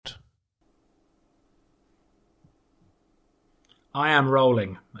I am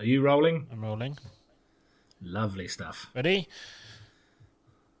rolling. Are you rolling? I'm rolling. Lovely stuff. Ready?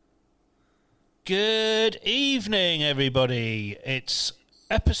 Good evening, everybody. It's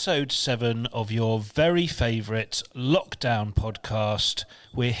episode 7 of your very favourite lockdown podcast.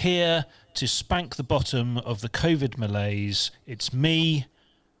 We're here to spank the bottom of the COVID malaise. It's me,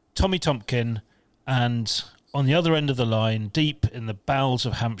 Tommy Tompkin, and on the other end of the line, deep in the bowels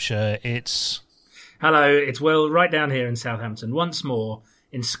of Hampshire, it's... Hello, it's Will, right down here in Southampton, once more,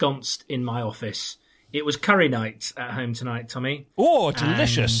 ensconced in my office. It was curry night at home tonight, Tommy. Oh,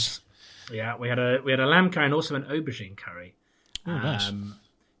 delicious. And, yeah, we had a lamb curry and also an aubergine curry. Oh, nice.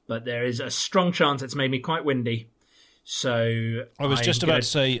 But there is a strong chance it's made me quite windy. So I was just about to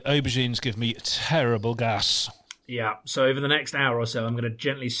say, aubergines give me terrible gas. Yeah, so over the next hour or so, I'm going to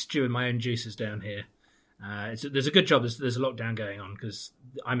gently stew in my own juices down here. There's a good job there's a lockdown going on, because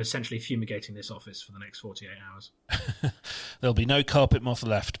I'm essentially fumigating this office for the next 48 hours. There'll be no carpet moth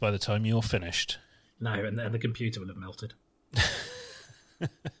left by the time you're finished. No, and the computer will have melted.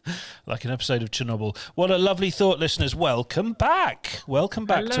 Like an episode of Chernobyl. What a lovely thought, listeners. Welcome back. Welcome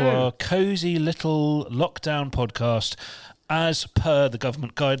back to our cosy little lockdown podcast. As per the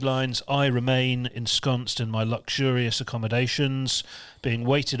government guidelines, I remain ensconced in my luxurious accommodations, being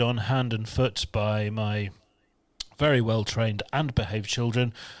waited on hand and foot by my very well-trained and behaved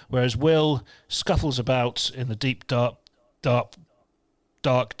children, whereas Will scuffles about in the deep, dark depths.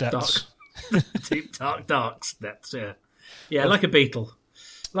 Deep, dark depths, yeah. Yeah, like a beetle.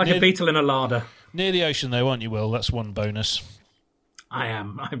 Like a beetle in a larder. Near the ocean, though, aren't you, Will? That's one bonus. I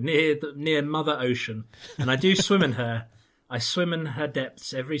am. I'm near Mother Ocean, and I do swim in her. I swim in her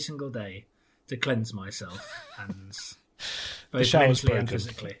depths every single day to cleanse myself, and both mentally and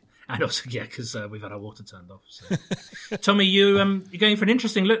physically. And also, yeah, because we've had our water turned off. So. Tommy, you're going for an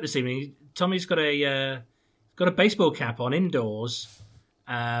interesting look this evening. Tommy's got a baseball cap on indoors.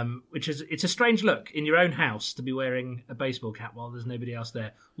 It's a strange look in your own house to be wearing a baseball cap while there's nobody else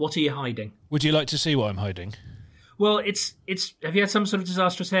there. What are you hiding? Would you like to see what I'm hiding? Well, it's. Have you had some sort of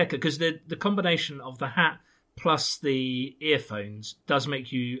disastrous haircut? Because the combination of the hat plus the earphones does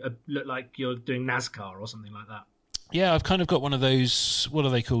make you look like you're doing NASCAR or something like that. Yeah, I've kind of got one of those. What are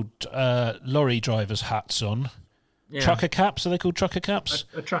they called? Lorry drivers' hats on. Yeah. Trucker caps? Are they called trucker caps?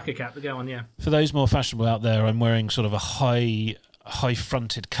 A trucker cap. They go on, yeah. For those more fashionable out there, I'm wearing sort of a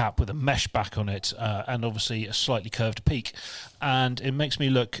high-fronted cap with a mesh back on it, and obviously a slightly curved peak, and it makes me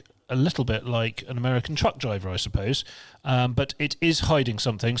look a little bit like an American truck driver, I suppose, but it is hiding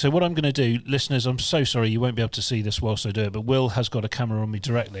something. So what I'm going to do, listeners, I'm so sorry you won't be able to see this whilst I do it, but Will has got a camera on me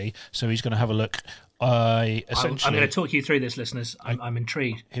directly, so he's going to have a look. I'm going to talk you through this, listeners. I'm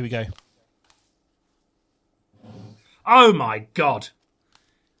intrigued. Here we go. Oh my God.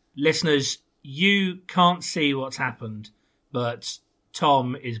 Listeners, you can't see what's happened, but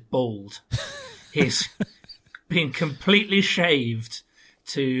Tom is bald. He's been completely shaved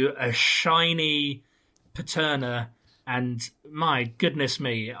to a shiny paterna, and my goodness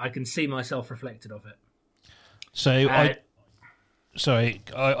me, I can see myself reflected of it. So,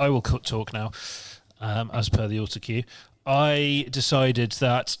 I will talk now, as per the auto cue. I decided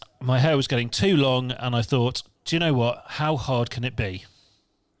that my hair was getting too long, and I thought, do you know what? How hard can it be?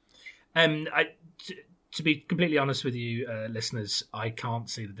 To be completely honest with you, listeners, I can't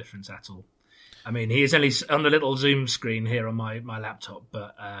see the difference at all. I mean, he is only on the little Zoom screen here on my laptop,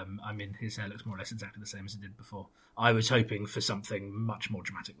 but I mean, his hair looks more or less exactly the same as it did before. I was hoping for something much more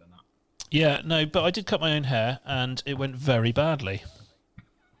dramatic than that. Yeah, no, but I did cut my own hair, and it went very badly.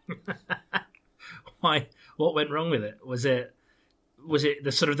 Why? What went wrong with it? Was it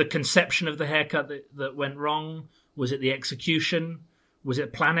the sort of the conception of the haircut that went wrong? Was it the execution? Was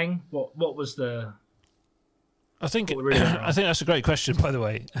it planning? What was the? I think that's a great question, by the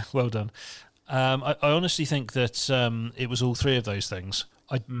way. Well done. I honestly think that it was all three of those things.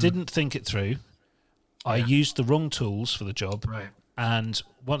 I didn't think it through. I used the wrong tools for the job. Right. And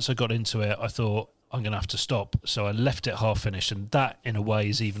once I got into it, I thought, I'm going to have to stop. So I left it half finished. And that, in a way,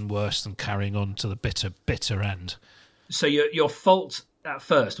 is even worse than carrying on to the bitter end. So your fault at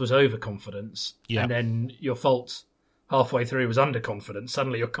first was overconfidence. Yeah. And then your fault halfway through was underconfidence.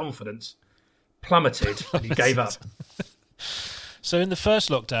 Suddenly your confidence plummeted and you gave up. So in the first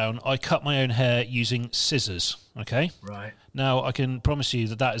lockdown, I cut my own hair using scissors, okay? Right. Now, I can promise you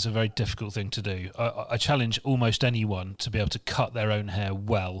that is a very difficult thing to do. I challenge almost anyone to be able to cut their own hair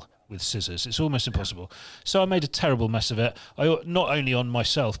well with scissors. It's almost impossible. So I made a terrible mess of it. Not only on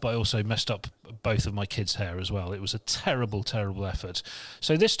myself, but I also messed up both of my kids' hair as well. It was a terrible, terrible effort.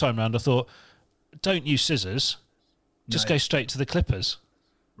 So this time round, I thought, don't use scissors. Just go straight to the clippers.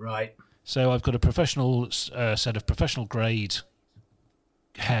 Right. So I've got a professional set of professional grade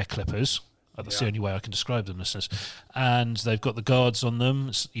hair clippers. That's the only way I can describe them, listeners. And they've got the guards on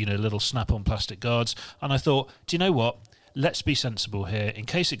them, little snap-on plastic guards. And I thought, do you know what? Let's be sensible here. In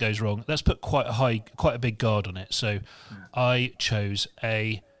case it goes wrong, let's put quite a big guard on it. So I chose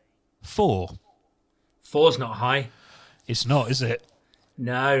a 4. 4's not high. It's not, is it?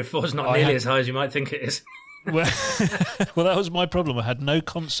 No, 4's not nearly as high as you might think it is. Well, that was my problem. I had no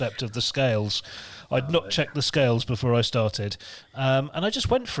concept of the scales. I'd not checked the scales before I started. And I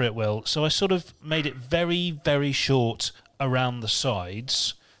just went for it, Will. So I sort of made it very, very short around the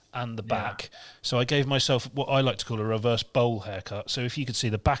sides and the back. So I gave myself what I like to call a reverse bowl haircut. So if you could see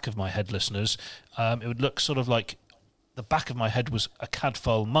the back of my head, listeners, it would look sort of like the back of my head was a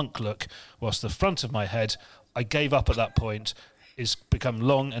Cadfael monk look, whilst the front of my head, I gave up at that point, is become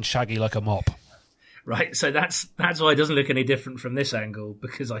long and shaggy like a mop. Right, so that's why it doesn't look any different from this angle,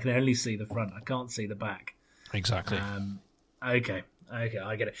 because I can only see the front. I can't see the back. Exactly. Okay,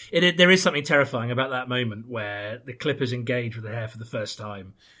 I get it. There is something terrifying about that moment where the clippers engage with the hair for the first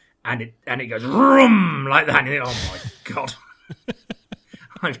time, and it goes vroom like that. And you think, oh my God,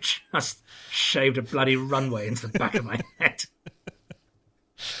 I've just shaved a bloody runway into the back of my head.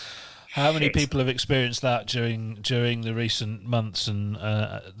 How many people have experienced that during the recent months and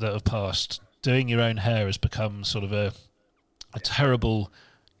that have passed? Doing your own hair has become sort of a terrible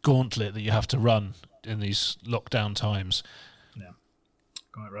gauntlet that you have to run in these lockdown times. Yeah,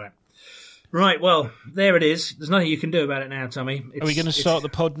 quite right. Right, well, there it is. There's nothing you can do about it now, Tommy. Are we going to start the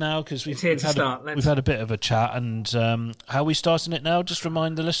pod now? Because we've had a bit of a chat, and how are we starting it now? Just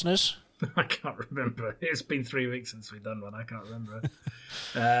remind the listeners. I can't remember. It's been 3 weeks since we've done one. I can't remember.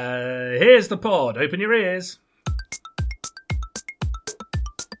 Here's the pod. Open your ears.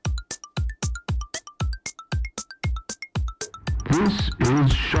 This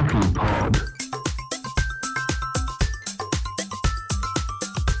is Shuttlepod.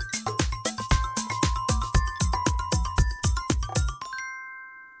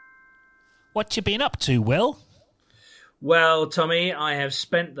 What you been up to, Will? Well, Tommy, I have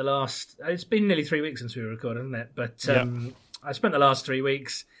spent the last... It's been nearly 3 weeks since we recorded, hasn't it? But I spent the last 3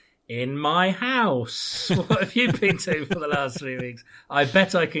 weeks in my house. What have you been to for the last 3 weeks? I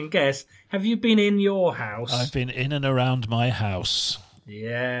bet I can guess. Have you been in your house? I've been in and around my house.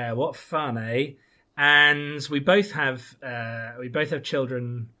 Yeah, what fun, eh? And we both have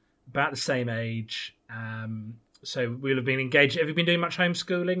children about the same age. So we'll have been engaged. Have you been doing much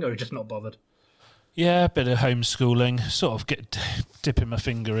homeschooling, or just not bothered? Yeah, a bit of homeschooling. Sort of dipping my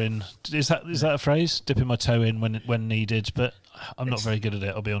finger in. Is that a phrase? Dipping my toe in when needed. But I'm not very good at it.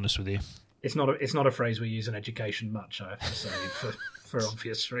 I'll be honest with you. It's not a phrase we use in education much, I have to say, for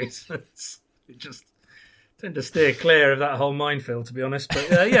obvious reasons. We just tend to steer clear of that whole minefield, to be honest. But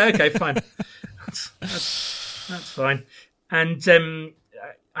yeah, okay, fine. That's fine. And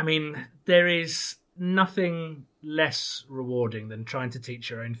I mean, there is nothing less rewarding than trying to teach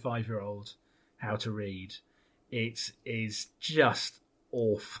your own 5-year-old how to read. It is just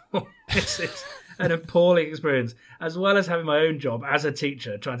awful. It's an appalling experience, as well as having my own job as a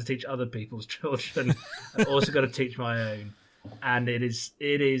teacher, trying to teach other people's children. I've also got to teach my own, and it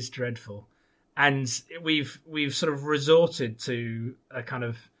is dreadful. And we've sort of resorted to a kind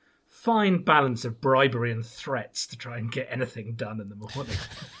of fine balance of bribery and threats to try and get anything done in the morning,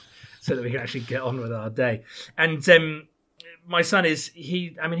 so that we can actually get on with our day. And my son he's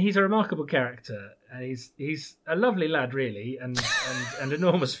a remarkable character, and he's a lovely lad, really, and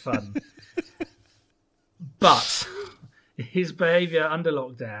enormous fun. But his behaviour under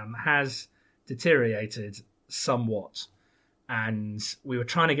lockdown has deteriorated somewhat, and we were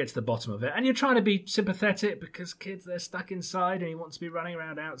trying to get to the bottom of it. And you're trying to be sympathetic because kids, they're stuck inside, and he wants to be running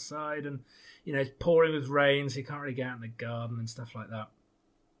around outside, and it's pouring with rain, so he can't really get out in the garden and stuff like that.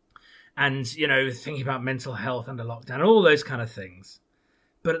 And, thinking about mental health under lockdown, all those kind of things.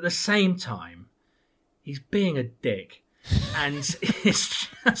 But at the same time, he's being a dick. And it's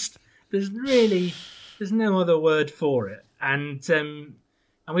just, there's no other word for it. And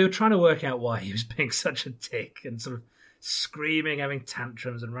we were trying to work out why he was being such a dick and sort of screaming, having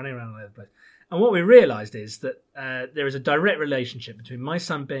tantrums and running around all over the place. And what we realised is that there is a direct relationship between my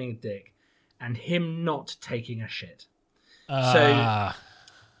son being a dick and him not taking a shit. So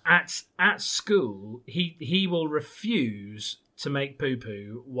at school, he will refuse to make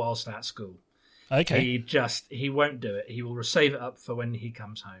poo-poo whilst at school. Okay. He won't do it. He will save it up for when he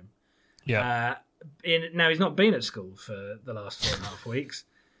comes home. Yeah. Now, he's not been at school for the last 4.5 weeks,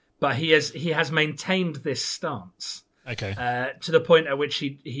 but he has maintained this stance. Okay. To the point at which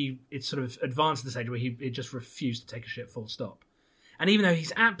it sort of advanced to the stage where he just refused to take a shit full stop. And even though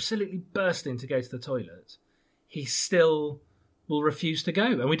he's absolutely bursting to go to the toilet, he still will refuse to go,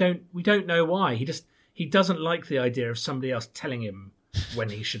 and we don't know why. He doesn't like the idea of somebody else telling him when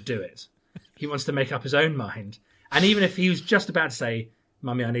he should do it. He wants to make up his own mind. And even if he was just about to say,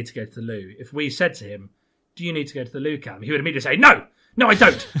 "Mummy, I need to go to the loo," if we said to him, "Do you need to go to the loo, Callum?" he would immediately say, "No, I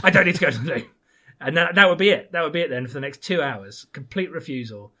don't. I don't need to go to the loo." And that would be it. That would be it then for the next 2 hours. Complete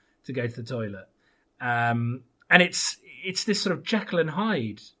refusal to go to the toilet. And it's this sort of Jekyll and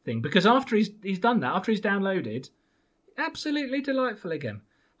Hyde thing, because after he's done that, after he's downloaded, absolutely delightful again.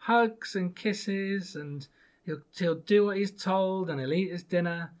 Hugs and kisses, and he'll do what he's told, and he'll eat his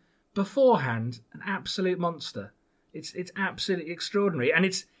dinner. Beforehand, an absolute monster. It's absolutely extraordinary, and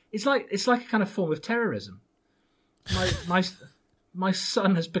it's like a kind of form of terrorism. My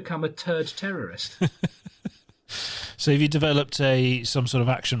son has become a turd terrorist. So have you developed some sort of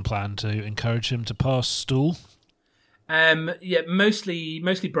action plan to encourage him to pass stool? Yeah,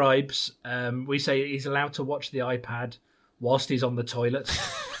 mostly bribes. We say he's allowed to watch the iPad whilst he's on the toilet.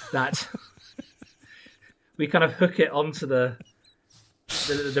 That we kind of hook it onto the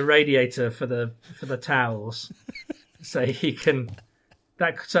radiator for the towels, so he can.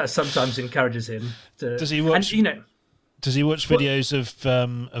 That sometimes encourages him to. Does he watch? And, does he watch videos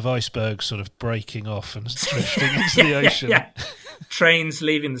of icebergs sort of breaking off and drifting into the ocean? Yeah. Trains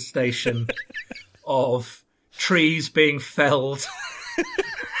leaving the station, of trees being felled,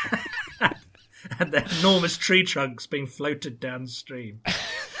 and the enormous tree trunks being floated downstream.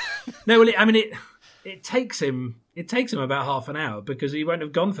 No, well, it takes him about half an hour, because he won't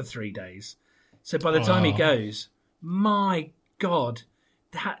have gone for 3 days. So by the time he goes, my God,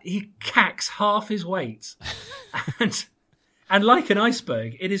 he cacks half his weight, and like an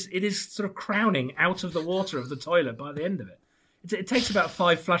iceberg, it is sort of crowning out of the water of the toilet by the end of it. It takes about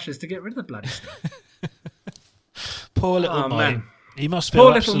 5 flushes to get rid of the bloody stuff. Poor little Mike. Man. He must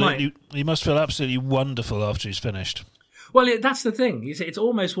feel absolutely wonderful after he's finished. Well, that's the thing. You see, it's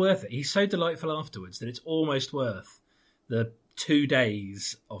almost worth it. He's so delightful afterwards that it's almost worth the 2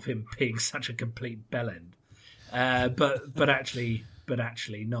 days of him being such a complete bellend. But actually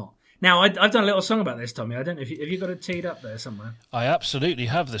not. Now, I've done a little song about this, Tommy. I don't know if have you got it teed up there somewhere? I absolutely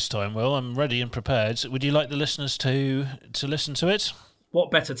have this time, Will. I'm ready and prepared. Would you like the listeners to listen to it?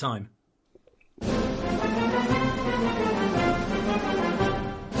 What better time?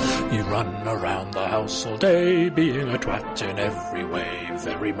 You run around the house all day, being a twat in every way.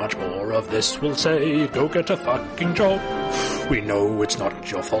 Very much more of this we'll say, go get a fucking job. We know it's not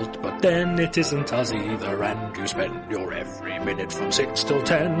your fault, but then it isn't us either, and you spend your every minute from 6 till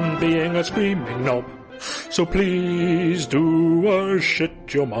 10 being a screaming knob. So please do a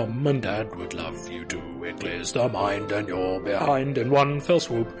shit, your mum and dad would love you to. It clears the mind and you're behind in one fell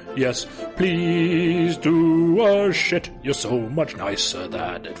swoop. Yes, please do a shit, you're so much nicer.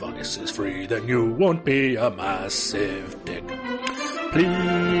 That advice is free, then you won't be a massive dick.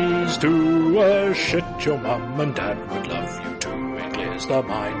 Please do a shit, your mum and dad would love you too. It clears the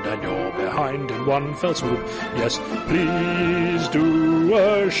mind and you're behind in one fell swoop. Yes, please do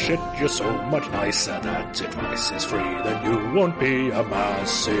a shit, you're so much nicer. That advice is free, then you won't be a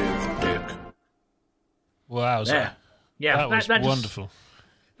massive dick. Wow, yeah, that was wonderful.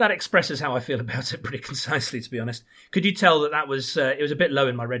 That expresses how I feel about it pretty concisely, to be honest. Could you tell that was it was a bit low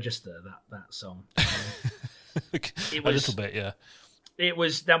in my register, that song? It was, a little bit, yeah.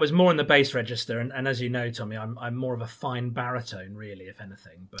 That was more in the bass register, and as you know, Tommy, I'm more of a fine baritone, really, if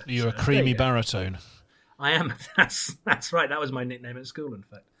anything. But you're a creamy baritone. I am. That's right. That was my nickname at school, in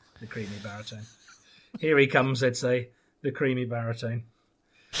fact, the creamy baritone. Here he comes, they'd say, the creamy baritone,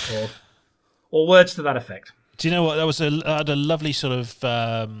 or words to that effect. Do you know what? I had a lovely sort of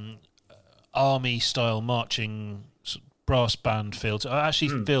army-style marching brass band feel. I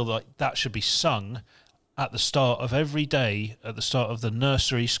actually feel like that should be sung at the start of every day, at the start of the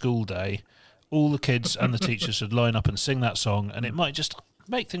nursery school day. All the kids and the teachers should line up and sing that song, and it might just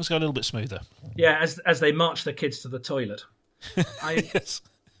make things go a little bit smoother. Yeah, as they march the kids to the toilet. Yes.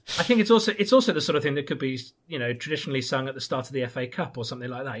 I think it's also the sort of thing that could be, traditionally sung at the start of the FA Cup or something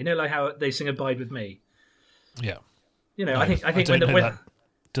like that. Like how they sing "Abide with Me." Yeah. I think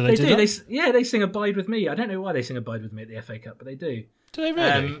do they do that? They sing "Abide with Me." I don't know why they sing "Abide with Me" at the FA Cup, but they do. Do they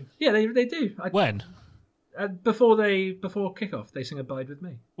really? Yeah, they do. When? Before kickoff, they sing "Abide with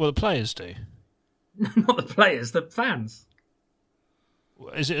Me." Well, the players do. Not the players, the fans.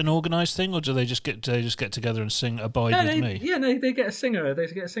 Is it an organised thing, or do they just get together and sing "Abide with Me"? Yeah, they get a singer. They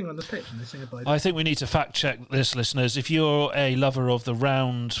get a singer on the pitch and they sing "Abide." I think we need to fact check this, listeners. If you're a lover of the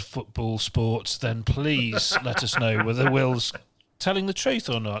round football sports, then please let us know whether Will's telling the truth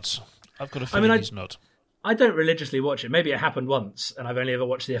or not. I've got a feeling he's not. I don't religiously watch it. Maybe it happened once, and I've only ever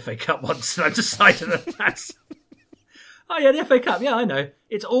watched the FA Cup once, and I've decided that that's... Oh, yeah, the FA Cup. Yeah, I know.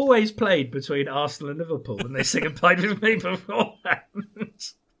 It's always played between Arsenal and Liverpool when they sing Abide With Me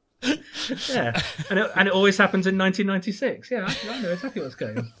beforehand. Yeah, and it always happens in 1996. Yeah, I know exactly what's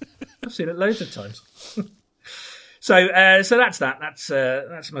going on. I've seen it loads of times. So that's that.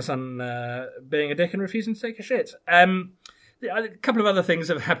 That's my son being a dick and refusing to take a shit. A couple of other things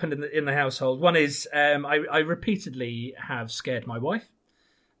have happened in the household. One is I repeatedly have scared my wife.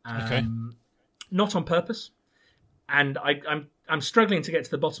 Okay. Not on purpose. And I'm struggling to get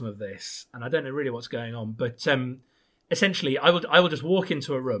to the bottom of this, and I don't know really what's going on. But essentially, I will just walk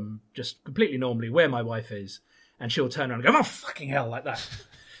into a room, just completely normally, where my wife is, and she'll turn around and go, "Oh fucking hell!" like that,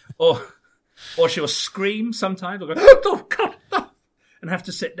 or she'll scream sometimes, or go, "Oh God!" and have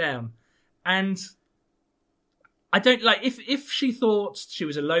to sit down. And I don't like if she thought she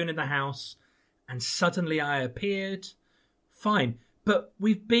was alone in the house, and suddenly I appeared, fine. But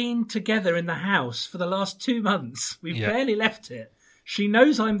we've been together in the house for the last 2 months. We've barely left it. She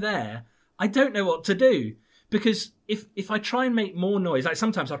knows I'm there. I don't know what to do. Because if I try and make more noise, like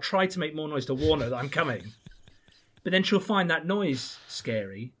sometimes I'll try to make more noise to warn her that I'm coming. But then she'll find that noise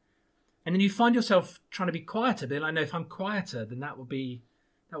scary. And then you find yourself trying to be quieter. But I know if I'm quieter, then that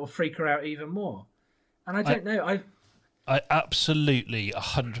will freak her out even more. And I don't know. I absolutely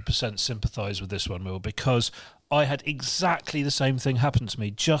 100% sympathise with this one, Will, because I had exactly the same thing happen to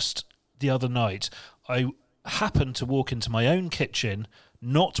me just the other night. I happened to walk into my own kitchen,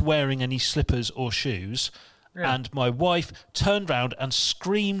 not wearing any slippers or shoes, and my wife turned round and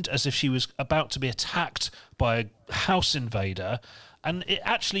screamed as if she was about to be attacked by a house invader. And it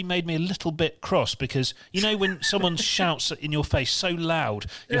actually made me a little bit cross because, you know, when someone shouts in your face so loud,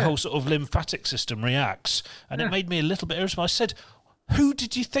 your whole sort of lymphatic system reacts. And it made me a little bit irritable. I said, who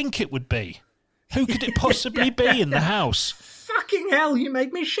did you think it would be? Who could it possibly be in the house? Fucking hell, you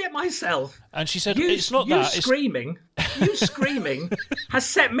made me shit myself. And she said, it's not that. You screaming has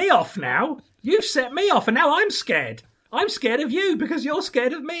set me off now. You've set me off and now I'm scared. I'm scared of you because you're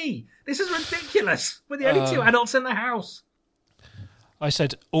scared of me. This is ridiculous. We're the only two adults in the house. I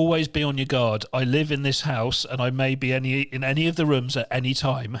said, always be on your guard. I live in this house and I may be in any of the rooms at any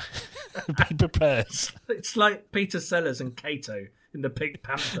time. Be prepared. It's like Peter Sellers and Kato in the Pink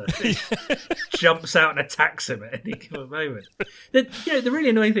Panther. Jumps out and attacks him at any given moment. The really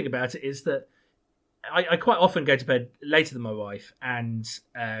annoying thing about it is that I quite often go to bed later than my wife, and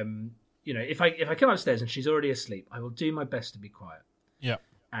if I come upstairs and she's already asleep, I will do my best to be quiet. Yeah.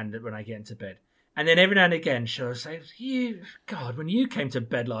 And when I get into bed. And then every now and again, she'll say, when you came to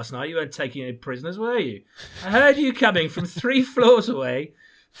bed last night, you weren't taking any prisoners, were you? I heard you coming from 3 floors away,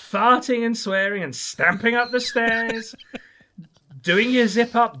 farting and swearing and stamping up the stairs, doing your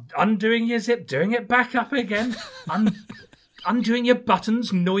zip up, undoing your zip, doing it back up again, undoing your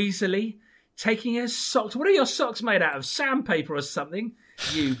buttons noisily, taking your socks. What are your socks made out of? Sandpaper or something?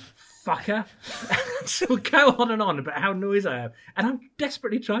 You fucker. So we'll go on and on about how noisy I am. And I'm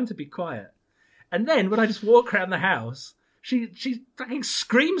desperately trying to be quiet. And then when I just walk around the house, she fucking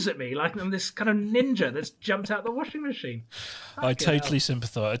screams at me like I'm this kind of ninja that's jumped out the washing machine. I totally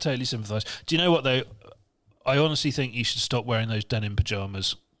sympathise. Do you know what, though? I honestly think you should stop wearing those denim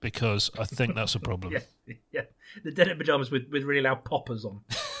pyjamas because I think that's a problem. Yeah. The denim pyjamas with really loud poppers on.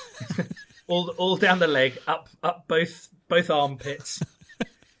 all down the leg, up both armpits.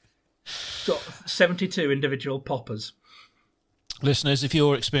 Got 72 individual poppers. Listeners, if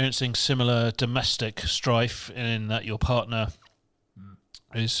you're experiencing similar domestic strife in that your partner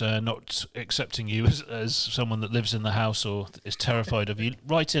is not accepting you as someone that lives in the house or is terrified of you,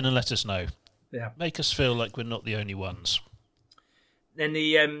 write in and let us know. Yeah. Make us feel like we're not the only ones. Then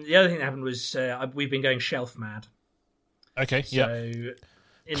the other thing that happened was we've been going shelf mad. Okay, so yeah.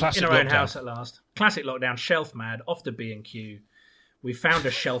 In our own house at last. Classic lockdown, shelf mad, off to B&Q. We found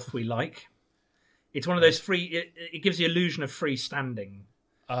a shelf we like. It's one of those free... It gives the illusion of free standing.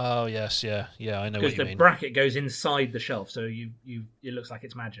 Oh, yes, yeah, I know what you mean. Because the bracket goes inside the shelf, so it looks like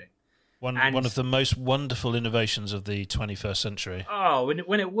it's magic. One of the most wonderful innovations of the 21st century. Oh,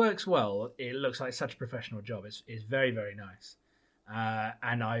 when it works well, it looks like such a professional job. It's very, very nice.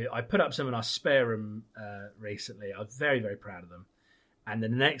 And I put up some in our spare room recently. I was very, very proud of them. And the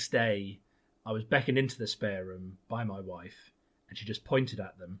next day, I was beckoned into the spare room by my wife, and she just pointed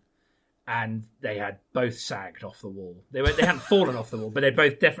at them. And they had both sagged off the wall. They hadn't fallen off the wall, but they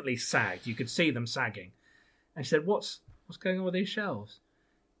both definitely sagged. You could see them sagging. And she said, "What's going on with these shelves?"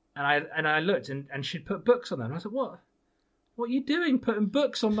 And I looked, and she'd put books on them. And I said, "What are you doing putting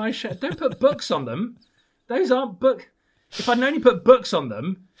books on my shelf? Don't put books on them. Those aren't book. If I'd only put books on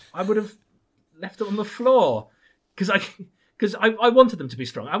them, I would have left them on the floor because I wanted them to be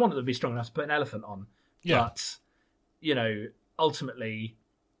strong. I wanted them to be strong enough to put an elephant on. Yeah. But ultimately,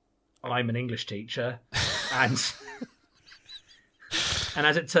 I'm an English teacher, and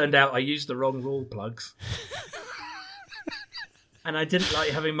as it turned out, I used the wrong wall plugs. And I didn't like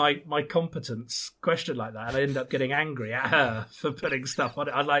having my competence questioned like that, and I ended up getting angry at her for putting stuff on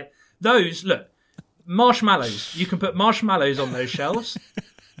it. I was like, look, marshmallows. You can put marshmallows on those shelves.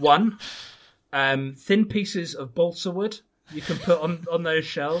 One, thin pieces of balsa wood you can put on those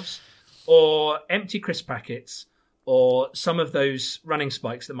shelves, or empty crisp packets, or some of those running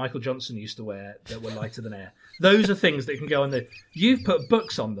spikes that Michael Johnson used to wear that were lighter than air. Those are things that can go on there. You've put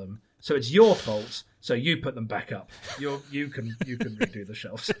books on them, so it's your fault. So you put them back up. You can redo the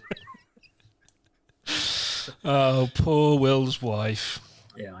shelves. Oh, poor Will's wife.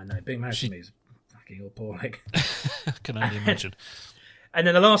 Yeah, I know. Being married to me is fucking appalling. I can only imagine. And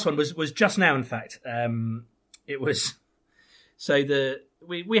then the last one was just now. In fact, it was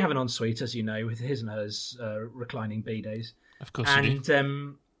we have an ensuite, as you know, with his and hers reclining bidets. Of course, and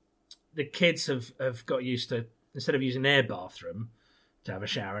the kids have got used to, instead of using their bathroom to have a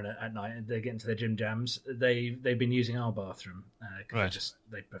shower at night and they get into their gym jams, they've been using our bathroom because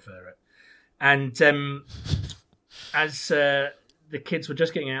right. they prefer it. And as the kids were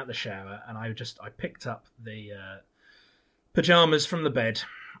just getting out of the shower, and I picked up the pajamas from the bed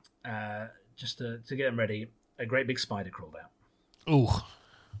just to get them ready, a great big spider crawled out. Ooh.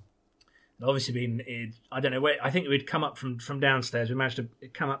 Obviously I don't know where, I think we'd come up from downstairs. We managed to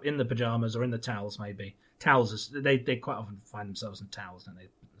come up in the pajamas or in the towels, maybe. Towels, they quite often find themselves in towels, don't they,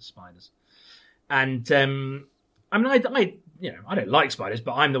 the spiders? And I don't like spiders,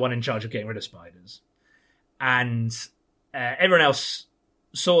 but I'm the one in charge of getting rid of spiders. And everyone else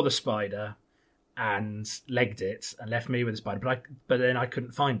saw the spider and legged it and left me with the spider, but then I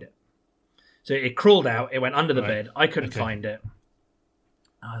couldn't find it. So it crawled out, it went under the bed, I couldn't find it.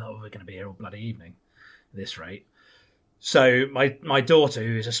 I thought, we're going to be here all bloody evening at this rate. So my daughter,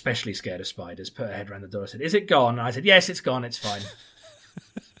 who is especially scared of spiders, put her head around the door and said, "Is it gone?" And I said, "Yes, it's gone, it's fine."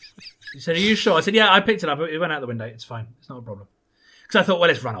 She said, "Are you sure?" I said, "Yeah, I picked it up, it went out the window, it's fine, it's not a problem." Because I thought,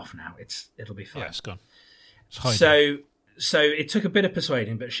 well, it's run off now, it'll be fine. Yeah, it's gone. So it took a bit of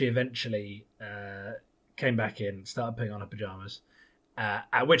persuading, but she eventually came back in, started putting on her pyjamas,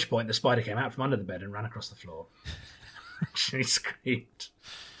 at which point the spider came out from under the bed and ran across the floor. She screamed.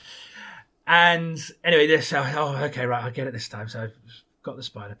 And anyway, okay, right, I'll get it this time. So I've got the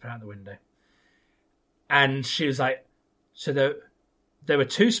spider, put it out the window. And she was like, so there were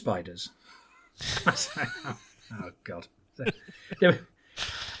two spiders. I was like, oh God.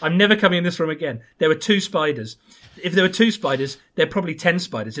 I'm never coming in this room again. There were two spiders. If there were two spiders, there are probably 10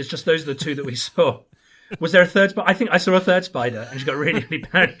 spiders. It's just those are the two that we saw. Was there a third spider? I think I saw a third spider, and she got really, really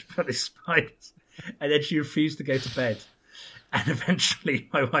panicked about these spiders. And then she refused to go to bed. And eventually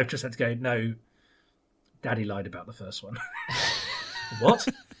my wife just had to go, "No, Daddy lied about the first one." What?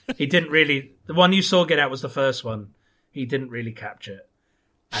 He didn't really... The one you saw get out was the first one. He didn't really capture it.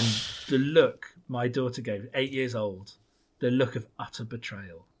 And the look my daughter gave, 8 years old, the look of utter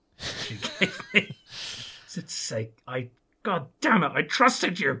betrayal she gave me. To say, God damn it, I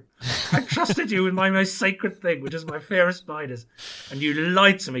trusted you. I trusted you with my most sacred thing, which is my fear of spiders. And you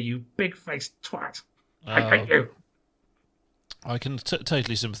lied to me, you big-faced twat. I hate you. I can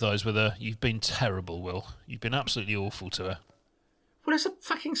totally sympathise with her. You've been terrible, Will. You've been absolutely awful to her. Well, it's a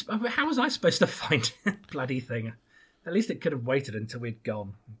fucking... How was I supposed to find that bloody thing? At least it could have waited until we'd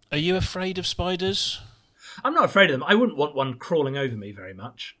gone. Are you afraid of spiders? I'm not afraid of them. I wouldn't want one crawling over me very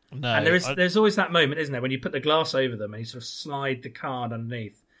much. No. And there's always that moment, isn't there, when you put the glass over them and you sort of slide the card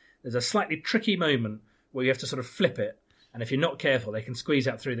underneath. There's a slightly tricky moment where you have to sort of flip it, and if you're not careful, they can squeeze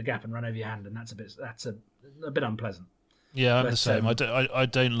out through the gap and run over your hand, and that's a bit unpleasant. Yeah, I'm the same. I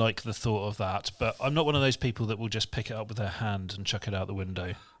don't like the thought of that, but I'm not one of those people that will just pick it up with their hand and chuck it out the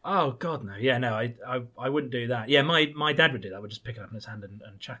window. Oh God, no! Yeah, no, I wouldn't do that. Yeah, my dad would do that. Would just pick it up in his hand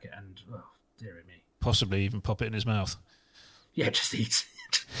and chuck it, and oh, dear me. Possibly even pop it in his mouth. Yeah, just eat,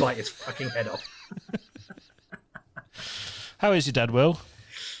 just bite his fucking head off. How is your dad, Will?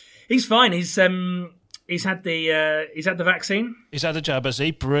 He's fine. He's had the vaccine. He's had a jab, has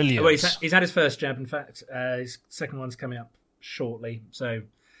he? Brilliant. Well, he's had his first jab. In fact, his second one's coming up shortly. So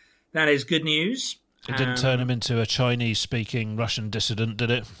that is good news. It didn't turn him into a Chinese-speaking Russian dissident,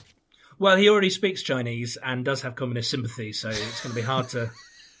 did it? Well, he already speaks Chinese and does have communist sympathy, so it's going to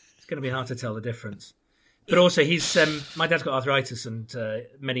be hard to tell the difference. But also, my dad's got arthritis and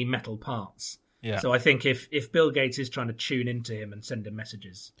many metal parts. Yeah. So I think if Bill Gates is trying to tune into him and send him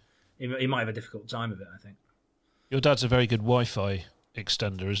messages, he might have a difficult time of it, I think. Your dad's a very good Wi-Fi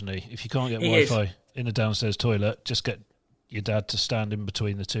extender, isn't he? If you can't get Wi-Fi in a downstairs toilet, just get your dad to stand in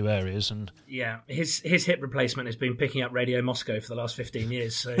between the two areas. And yeah, his hip replacement has been picking up Radio Moscow for the last 15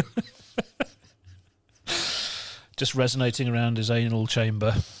 years. So just resonating around his anal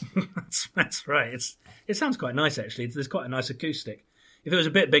chamber. that's right. It sounds quite nice, actually. There's quite a nice acoustic. If it was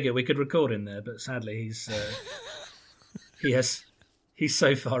a bit bigger, we could record in there, but sadly he's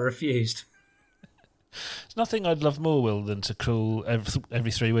so far refused. There's nothing I'd love more, Will, than to crawl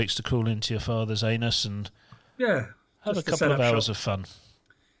every 3 weeks to crawl into your father's anus and have a couple of hours of fun.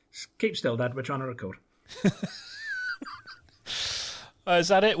 Keep still, Dad. We're trying to record. Is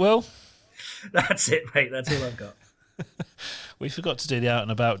that it, Will? That's it, mate. That's all I've got. We forgot to do the out and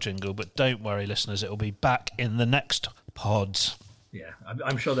about jingle, but don't worry, listeners. It will be back in the next pods. Yeah,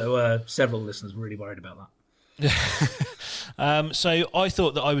 I'm sure there were several listeners really worried about that. So I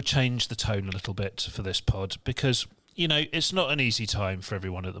thought that I would change the tone a little bit for this pod because, it's not an easy time for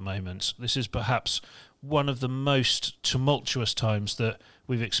everyone at the moment. This is perhaps one of the most tumultuous times that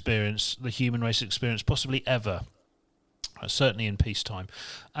we've experienced, the human race experienced, possibly ever. Certainly in peacetime.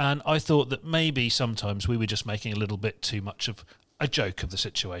 And I thought that maybe sometimes we were just making a little bit too much of a joke of the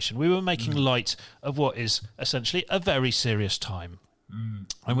situation. We were making light of what is essentially a very serious time.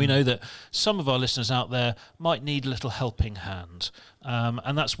 And we know that some of our listeners out there might need a little helping hand.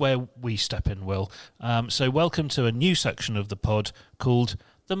 And that's where we step in, Will. So welcome to a new section of the pod called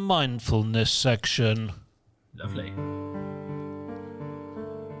the Mindfulness Section. Lovely.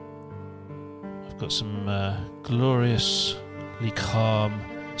 I've got some gloriously calm,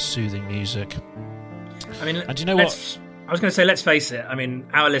 soothing music. I mean, and do you know what? I was going to say, let's face it. I mean,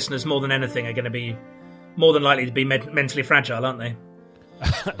 our listeners, more than anything, are going to be more than likely to be mentally fragile, aren't they?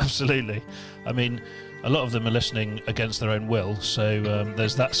 Absolutely. I mean, a lot of them are listening against their own will, so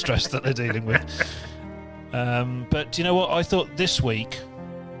there's that stress that they're dealing with. But do you know what? I thought this week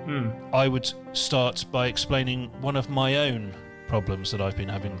I would start by explaining one of my own problems that I've been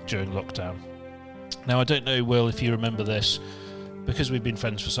having during lockdown. Now, I don't know, Will, if you remember this, because we've been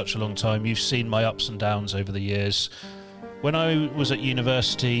friends for such a long time. You've seen my ups and downs over the years. When I was at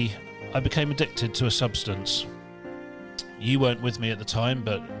university, I became addicted to a substance. You weren't with me at the time,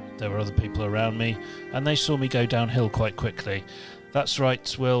 but there were other people around me, and they saw me go downhill quite quickly. That's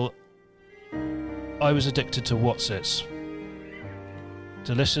right, Will. I was addicted to Wotsits.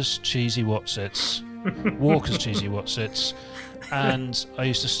 Delicious, cheesy Wotsits. Walker's cheesy Wotsits. And I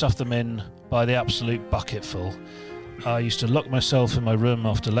used to stuff them in by the absolute bucketful. I used to lock myself in my room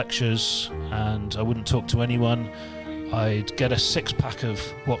after lectures, and I wouldn't talk to anyone. I'd get a 6-pack of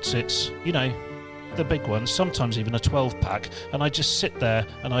Wotsits, the big ones, sometimes even a 12-pack, and I'd just sit there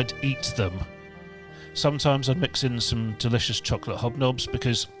and I'd eat them. Sometimes I'd mix in some delicious chocolate hobnobs,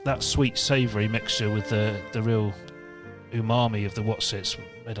 because that sweet savoury mixture with the real umami of the Wotsits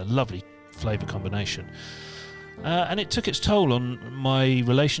made a lovely flavour combination. And it took its toll on my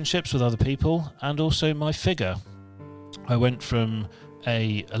relationships with other people and also my figure. I went from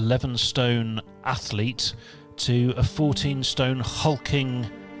a 11-stone athlete to a 14-stone hulking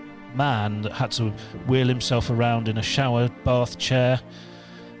man that had to wheel himself around in a shower bath chair.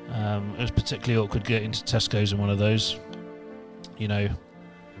 It was particularly awkward getting to Tesco's in one of those. I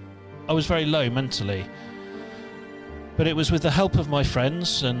was very low mentally. But it was with the help of my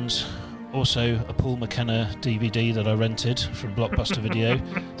friends and also a Paul McKenna DVD that I rented from Blockbuster Video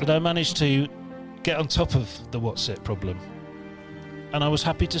that I managed to get on top of the What's-It problem. And I was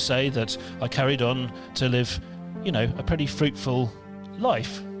happy to say that I carried on to live, a pretty fruitful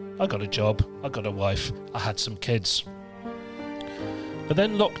life. I got a job, I got a wife, I had some kids. But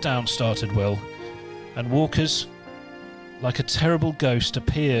then lockdown started, Will, and Walker's, like a terrible ghost,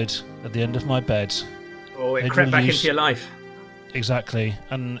 appeared at the end of my bed. Oh, it crept back into your life. Exactly,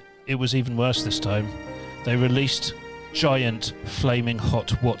 and it was even worse this time. They released giant, flaming hot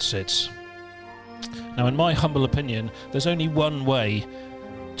Wotsits. Now, in my humble opinion, there's only one way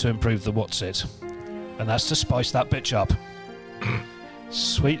to improve the Wotsit, and that's to spice that bitch up.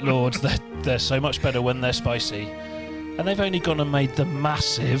 Sweet Lord, they're so much better when they're spicy. And they've only gone and made them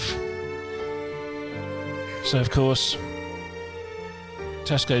massive. So, of course,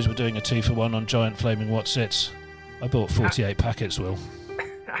 Tesco's were doing a 2-for-1 on giant flaming Wotsits. I bought 48 packets, Will.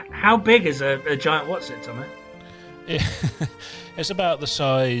 How big is a giant Wotsit, Tommy? It's about the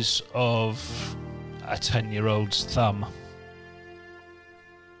size of a 10-year-old's thumb.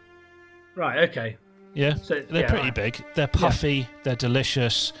 Right, okay. Yeah, so, they're pretty big. They're puffy, they're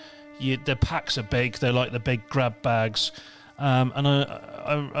delicious. Their packs are big, they're like the big grab bags. And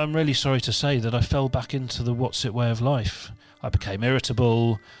I'm really sorry to say that I fell back into the What's-It way of life. I became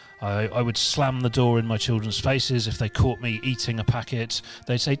irritable. I would slam the door in my children's faces if they caught me eating a packet.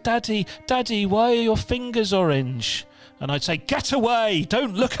 They'd say, Daddy, why are your fingers orange? And I'd say, "Get away!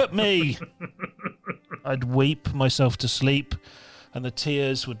 Don't look at me!" I'd weep myself to sleep, and the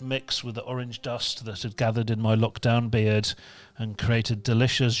tears would mix with the orange dust that had gathered in my lockdown beard and created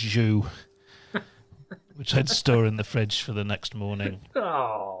delicious jus, which I'd store in the fridge for the next morning.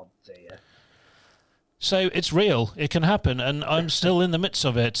 Oh, dear. So it's real. It can happen, and I'm still in the midst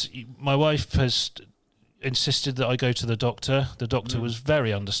of it. My wife has insisted that I go to the doctor. The doctor was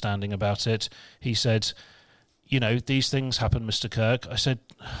very understanding about it. He said, "These things happen, Mr. Kirk." I said,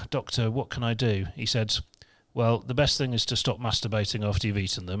 "Doctor, what can I do?" He said, "Well, the best thing is to stop masturbating after you've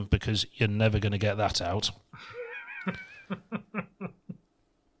eaten them, because you're never going to get that out."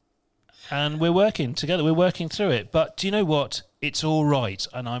 And we're working together. We're working through it. But do you know what? It's all right,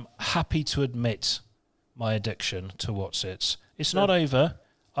 and I'm happy to admit my addiction to What's-Its. It's not over.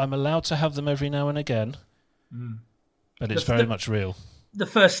 I'm allowed to have them every now and again, but it's very much real. The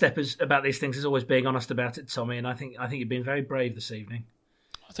first step about these things is always being honest about it, Tommy, and I think you've been very brave this evening.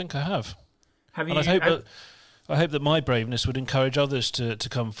 I think I have. Have you? And I hope that my braveness would encourage others to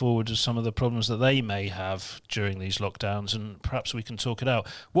come forward with some of the problems that they may have during these lockdowns, and perhaps we can talk it out.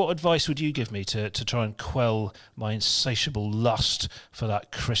 What advice would you give me to try and quell my insatiable lust for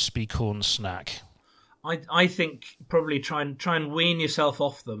that crispy corn snack? I think probably try and wean yourself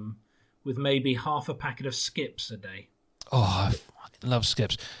off them with maybe half a packet of Skips a day. Oh, I love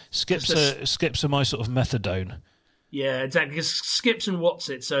Skips. Skips are my sort of methadone. Yeah, exactly. Because Skips and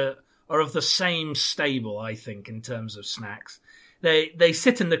What's-Its are of the same stable, I think, in terms of snacks. They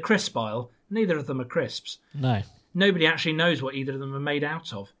sit in the crisp aisle. Neither of them are crisps. No. Nobody actually knows what either of them are made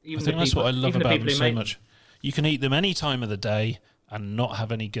out of. I think that's what I love about them so much. You can eat them any time of the day and not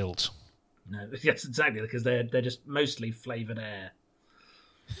have any guilt. No, yes, exactly, because they're just mostly flavoured air.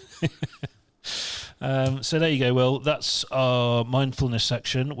 So there you go. Well, that's our mindfulness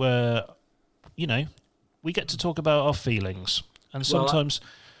section where, we get to talk about our feelings. And sometimes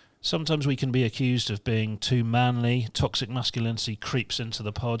we can be accused of being too manly. Toxic masculinity creeps into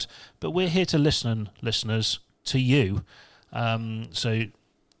the pod. But we're here to listen, listeners, to you. So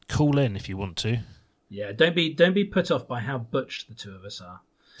call in if you want to. Yeah, don't be put off by how butch the two of us are.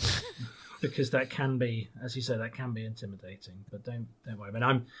 Because that can be, as you say, that can be intimidating. But don't worry.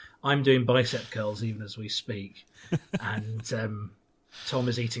 I mean, I'm doing bicep curls even as we speak, and Tom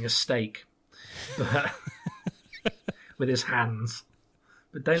is eating a steak, but with his hands.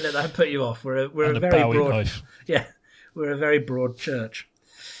 But don't let that put you off. We're a very broad knife. Yeah, we're a very broad church.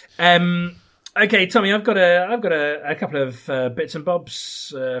 Okay, Tommy, I've got a couple of bits and bobs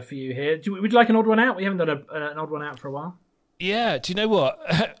for you here. Would you like an odd one out? We haven't done an odd one out for a while. Yeah, do you know what?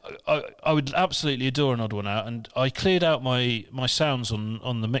 I would absolutely adore an odd one out, and I cleared out my sounds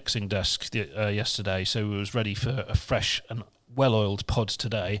on the mixing desk yesterday, so it was ready for a fresh and well-oiled pod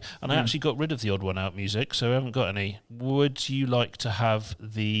today, and I actually got rid of the odd one out music, so I haven't got any. Would you like to have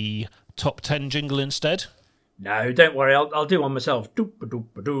the top 10 jingle instead? No, don't worry, I'll do one myself.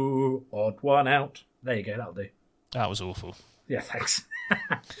 Doop-a-doop-a-doo, odd one out. There you go, that'll do. That was awful. Yeah, thanks.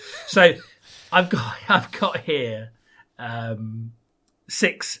 So I've got here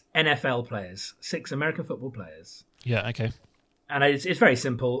 6 NFL players, 6 American football players. Yeah, okay. And it's very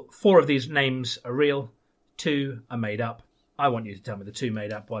simple. 4 of these names are real, 2 are made up. I want you to tell me the 2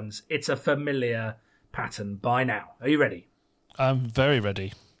 made up ones. It's a familiar pattern by now. Are you ready? I'm very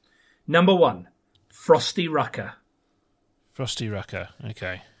ready. Number 1, Frosty Rucker. Frosty Rucker,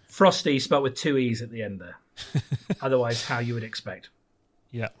 okay. Frosty spelled with 2 E's at the end there. Otherwise, how you would expect.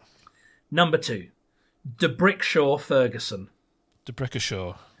 Yeah. Number 2, DeBrickshaw Ferguson.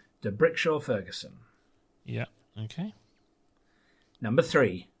 DeBrickshaw Ferguson. Yeah, okay. Number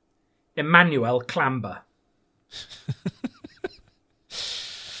 3, Emmanuel Clamber.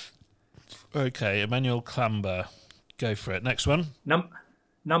 Okay, Emmanuel Clamber. Go for it. Next one.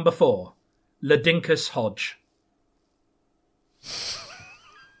 Number 4, Ladinkus Hodge.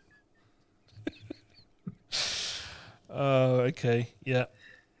 Oh, okay, yeah.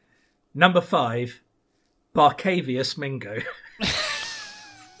 Number 5, Barcavius Mingo.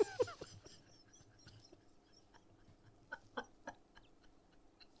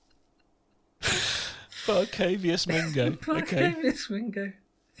 Barcavius Mingo. Okay. Barcavius Mingo.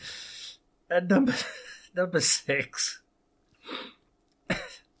 And number 6.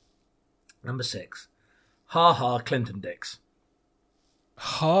 Number 6. Ha Ha Clinton Dix.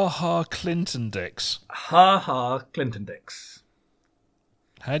 Ha Ha Clinton Dix. Ha Ha Clinton Dix.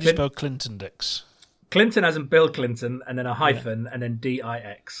 How do you spell Clinton Dix? Clinton as in Bill Clinton, and then a hyphen, and then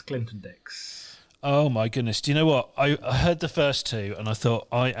D-I-X. Clinton Dix. Oh my goodness. Do you know what? I heard the first 2 and I thought,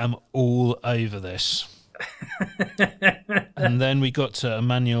 I am all over this. And then we got to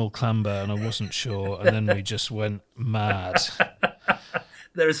Emmanuel Clamber, and I wasn't sure, and then we just went mad.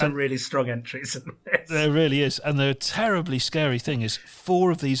 There are some really strong entries in this. There really is. And the terribly scary thing is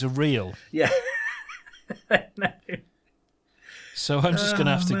 4 of these are real. Yeah. I know. So I'm just going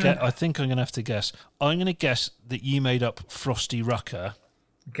to have to guess. I think I'm going to have to guess. I'm going to guess that you made up Frosty Rucker.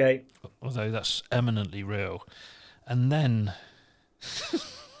 Okay. Although that's eminently real. And then...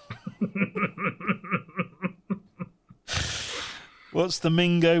 What's the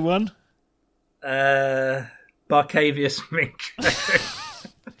Mingo one? Barcavius Mingo.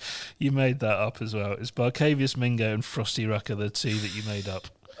 You made that up as well. It's Barcavius Mingo and Frosty Rucker, the 2 that you made up.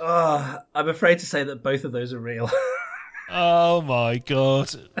 I'm afraid to say that both of those are real. Oh my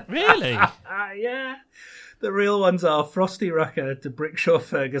God. Really? Yeah. The real ones are Frosty Rucker, Brickshaw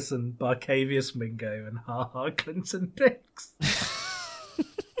Ferguson, Barcavius Mingo, and Ha Ha Clinton Dix.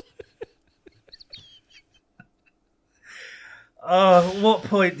 What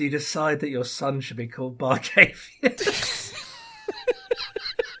point do you decide that your son should be called Barcavius?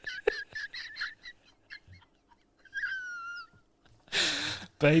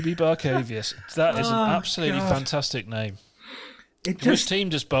 Baby Barcavius. That is an absolutely fantastic name. Which team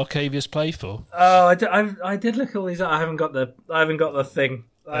does Barcavius play for? Oh, I did look at all these. I haven't got the thing.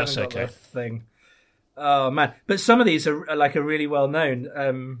 That's okay. The thing. Oh man! But some of these are like a really well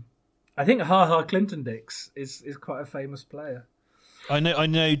known. I think Ha Ha Clinton Dix is quite a famous player. I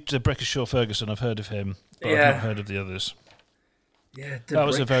know Brickshaw Ferguson. I've heard of him, but I've not heard of the others. Yeah, that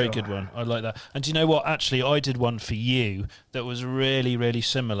was a very good one. I like that. And do you know what? Actually, I did one for you that was really, really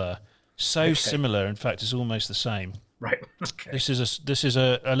similar. So similar, in fact, it's almost the same. Right. Okay. This is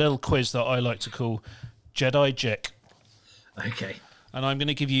a little quiz that I like to call Jedi Jick. Okay. And I'm going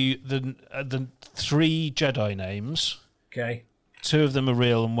to give you the 3 Jedi names. Okay. 2 of them are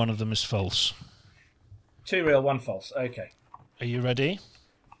real and 1 of them is false. 2 real, 1 false. Okay. Are you ready?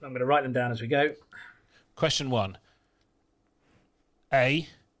 I'm going to write them down as we go. Question 1. A.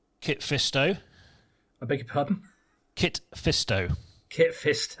 Kit Fisto. I beg your pardon? Kit Fisto. Kit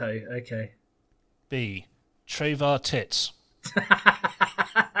Fisto, okay. B. Trayvar Tits.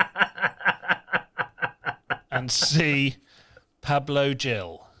 And C. Pablo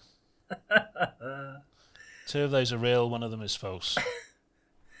Jill. 2 of those are real, 1 of them is false.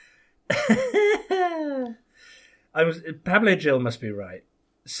 Pablo Jill must be right.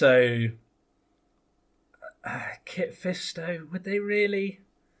 So, Kit Fisto, would they really?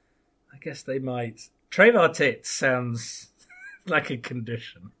 I guess they might. Trayvar Tits sounds like a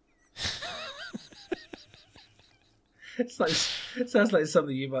condition. It sounds like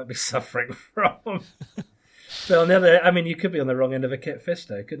something you might be suffering from. But on the other, I mean, you could be on the wrong end of a Kit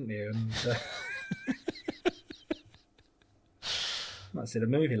Fisto, couldn't you? And might see a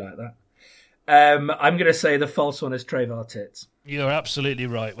movie like that. I'm going to say the false one is Trayvar Tits. You're absolutely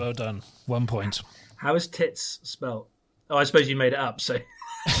right. Well done. 1 point. How is tits spelt? Oh, I suppose you made it up, so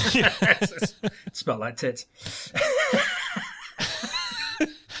it's spelt like tits.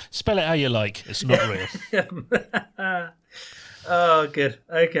 Spell it how you like. It's not real. Oh, good.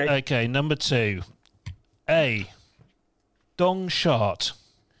 Okay. Okay, number 2. A. Dong Shart.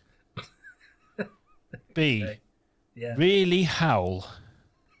 B. Okay. Yeah. Really Howl.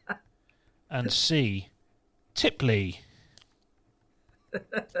 And C. Tipley.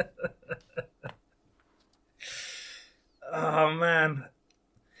 Oh man.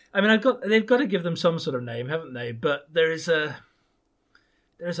 I mean, they've got to give them some sort of name, haven't they? But there is a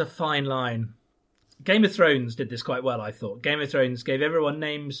fine line. Game of Thrones did this quite well, I thought. Game of Thrones gave everyone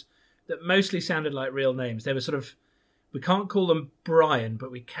names that mostly sounded like real names. They were sort of, we can't call them Brian,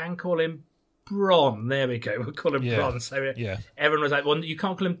 but we can call him Bron. There we go. We'll call him Bron. So everyone was like, well, you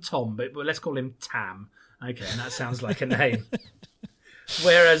can't call him Tom, but let's call him Tam. Okay, and that sounds like a name.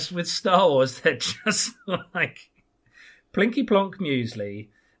 Whereas with Star Wars, they're just like Plinky Plonk Muesli.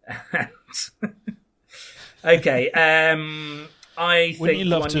 Okay, I think. Wouldn't you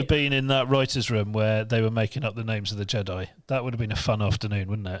love to have been in that writer's room where they were making up the names of the Jedi? That would have been a fun afternoon,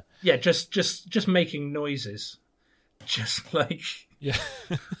 wouldn't it? Yeah, just making noises, just like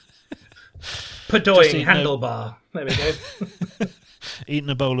Padoying handlebar. There we go. Eating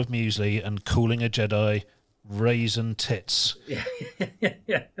a bowl of muesli and calling a Jedi raisin tits. Yeah.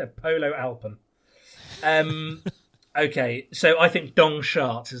 Polo Alpen. Okay, so I think Dong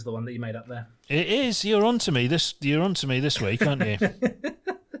Shart is the one that you made up there. It is. You're on to me this week, aren't you?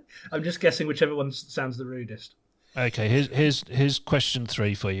 I'm just guessing whichever one sounds the rudest. Okay, here's question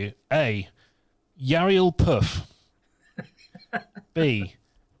 3 for you. A. Yariel Puff. B.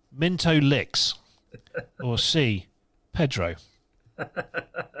 Minto Licks. Or C. Pedro.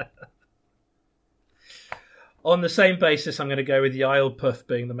 On the same basis, I'm going to go with Yael Puff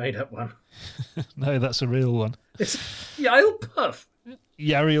being the made-up one. No, that's a real one. It's Yael Puff.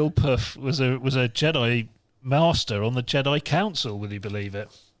 Yariel Puff was a Jedi master on the Jedi Council. Will you believe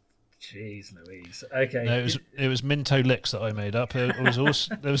it? Jeez Louise. Okay. No, it was Minto Licks that I made up. There was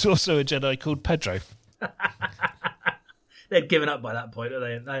also a Jedi called Pedro. They'd given up by that point, are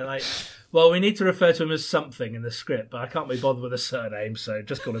they? They're like, well, we need to refer to him as something in the script, but I can't be bothered with a surname, so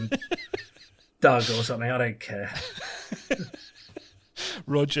just call him Doug or something. I don't care.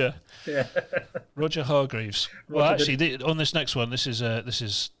 Roger. Yeah. Roger Hargreaves. Well, actually, on this next one, this is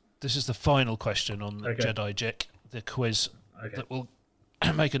the final question on the Jedi Jick, the quiz that will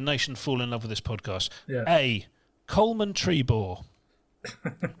make a nation fall in love with this podcast. Yeah. A. Coleman Trebor.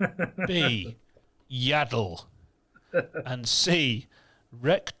 B. Yaddle. And C.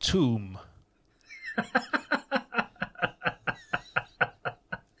 Rectum.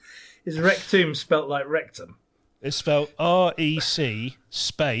 Is rectum spelt like rectum? It's spelled REC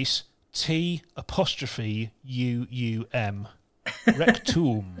space T apostrophe UUM.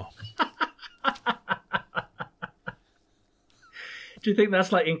 Rectum. Do you think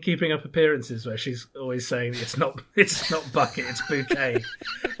that's like in Keeping Up Appearances, where she's always saying it's not bucket, it's bouquet,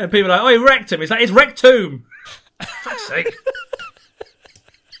 and people are like, oh, rectum. It's like, it's rectum. For fuck's sake.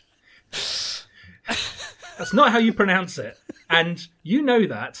 That's not how you pronounce it, and you know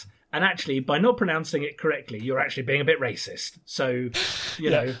that. And actually, by not pronouncing it correctly, you're actually being a bit racist. So, you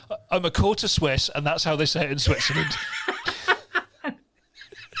know, I'm a quarter Swiss, and that's how they say it in Switzerland.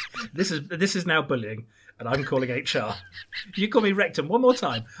 This is now bullying, and I'm calling HR. If you call me rectum one more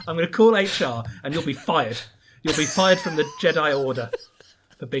time, I'm going to call HR, and you'll be fired. You'll be fired from the Jedi Order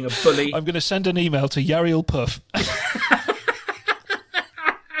for being a bully. I'm going to send an email to Yariel Puff.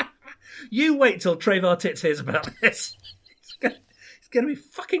 You wait till Trayvon Tits hears about this. He's going to be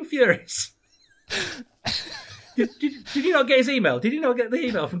fucking furious. Did you not get his email? Did you not get the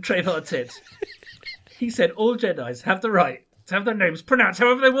email from Trayvon Tits? He said all Jedis have the right to have their names pronounced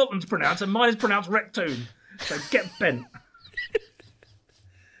however they want them to pronounce, and mine is pronounced rectum. So get bent.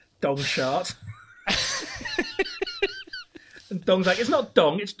 Dong shart. And Dong's like, it's not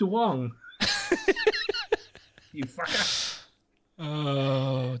Dong, it's Duong. You fucker.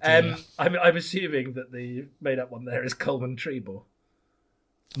 Oh, dear. I'm assuming that the made-up one there is Coleman Trebor.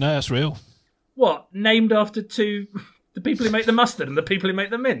 No, that's real. What? Named after the people who make the mustard and the people who make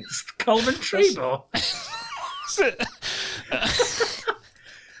the mince? Coleman Trebor.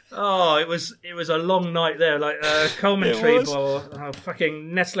 Oh, it was a long night there. Like Coleman Trebor,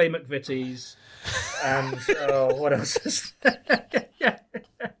 fucking Nestle McVitie's, and what else is there?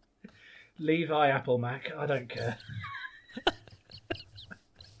 Levi Applemac. I don't care.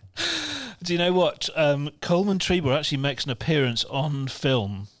 Do you know what? Coleman Trebor actually makes an appearance on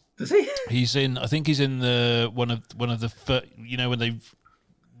film. Does he? I think he's in the one of the when they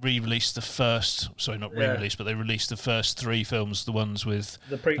re-released the first. Sorry, not re-released, but they released the first three films, the ones with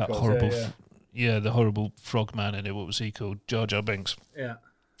the prequels, that horrible, the horrible frogman in it. What was he called? Jar Jar Binks. Yeah.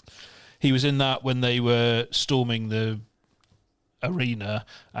 He was in that when they were storming the arena,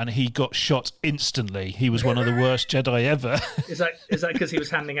 and he got shot instantly. He was one of the worst Jedi ever. Is that because he was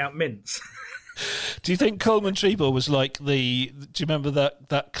handing out mints? Do you think Coleman Trebor was like do you remember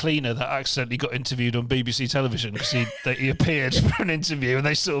that cleaner that accidentally got interviewed on BBC television because he appeared for an interview and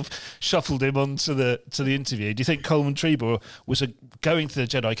they sort of shuffled him onto the interview? Do you think Coleman Trebor was going to the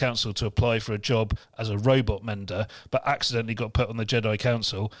Jedi Council to apply for a job as a robot mender, but accidentally got put on the Jedi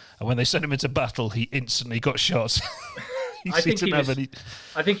Council, and when they sent him into battle, he instantly got shot? I think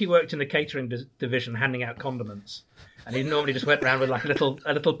he worked in the catering division handing out condiments, and he normally just went around with like a little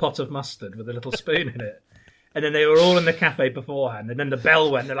pot of mustard with a little spoon in it. And then they were all in the cafe beforehand, and then the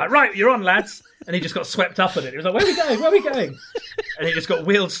bell went. They're like, "Right, you're on, lads!" And he just got swept up in it. He was like, "Where are we going? Where are we going?" And he just got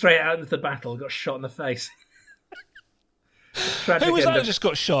wheeled straight out into the battle, got shot in the face. Who was that who just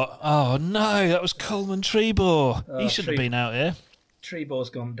got shot? Oh no, that was Coleman Trebor. He shouldn't have been out here.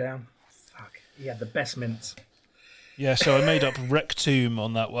 Trebor's gone down. Fuck, he had the best mints. Yeah, so I made up Rectum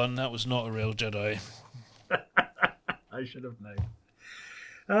on that one. That was not a real Jedi. I should have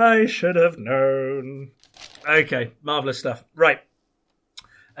known. Okay, marvellous stuff. Right.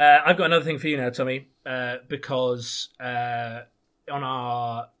 I've got another thing for you now, Tommy, because on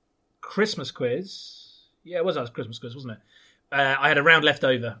our Christmas quiz... Yeah, it was our Christmas quiz, wasn't it? I had a round left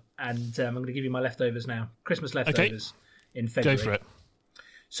over, and I'm going to give you my leftovers now. Christmas leftovers in February. Go for it.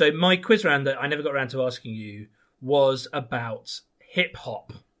 So my quiz round that I never got around to asking you was about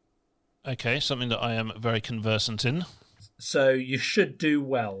hip-hop. Okay, something that I am very conversant in. So you should do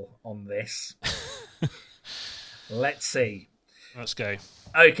well on this. Let's see. Let's go.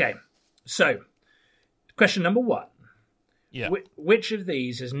 Okay, so Question number 1. Yeah. Which of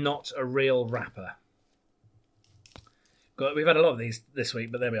these is not a real rapper? We've had a lot of these this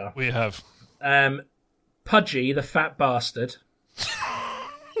week, but there we are. We have. Pudgy, the fat bastard.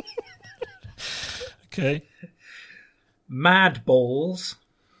 Okay. Mad Balls.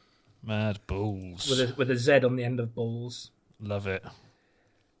 Mad Balls. With a Z on the end of balls. Love it.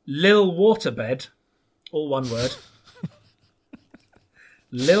 Lil Waterbed. All one word.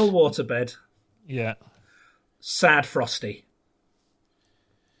 Lil Waterbed. Yeah. Sad Frosty.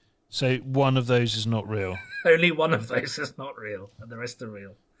 So one of those is not real. Only one of those is not real, and the rest are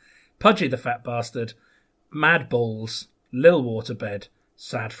real. Pudgy the fat bastard, Mad Balls, Lil Waterbed,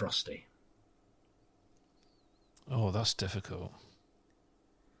 Sad Frosty. Oh, that's difficult.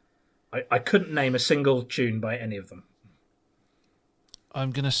 I couldn't name a single tune by any of them.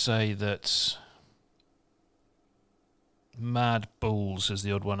 I'm going to say that Mad Balls is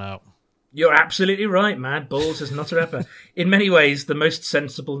the odd one out. You're absolutely right. Mad Balls is not a rapper. In many ways, the most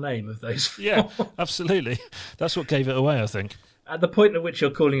sensible name of those four. Yeah, absolutely. That's what gave it away, I think. At the point at which you're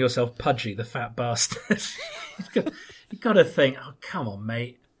calling yourself Pudgy, the fat bastard, you've got to think, oh, come on,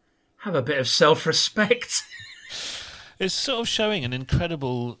 mate. Have a bit of self-respect. It's sort of showing an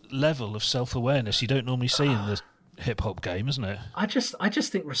incredible level of self-awareness you don't normally see in the hip-hop game, isn't it? I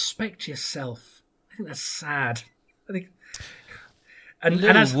just think respect yourself. I think that's sad. I think... And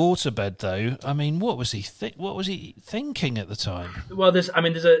as Waterbed, though, I mean, what was he thinking at the time? Well, there's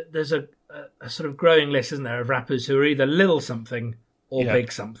a sort of growing list, isn't there, of rappers who are either little something or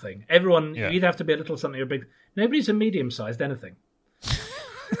big something. Everyone, you either have to be a little something or big. Nobody's a medium-sized anything.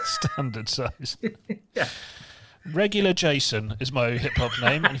 Standard size. Yeah. Regular Jason is my hip-hop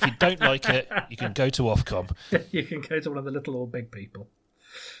name, and if you don't like it, you can go to Ofcom. You can go to one of the little or big people.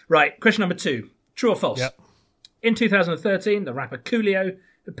 Right, question number 2. True or false? Yep. In 2013, the rapper Coolio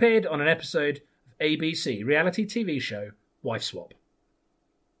appeared on an episode of ABC reality TV show Wife Swap.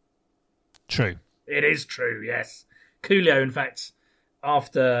 True. It is true, yes. Coolio, in fact,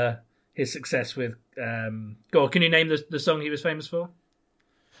 after his success with... go on, can you name the song he was famous for?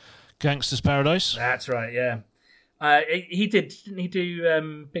 Gangsta's Paradise? That's right, yeah. Didn't he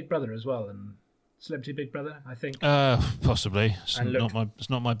do Big Brother as well, and Celebrity Big Brother, I think? Possibly. It's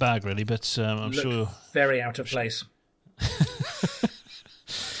not my bag, really, but I'm sure... very out of place.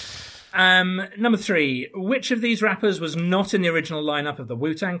 Number 3. Which of these rappers was not in the original lineup of the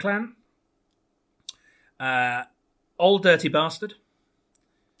Wu-Tang Clan? Old Dirty Bastard.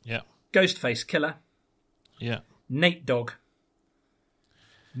 Yeah. Ghostface Killer. Yeah. Nate Dogg.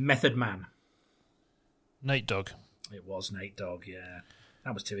 Method Man. Nate Dogg. It was Nate Dogg, yeah.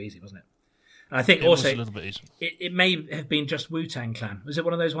 That was too easy, wasn't it? And I think it also was a little bit easy. It may have been just Wu-Tang Clan. Was it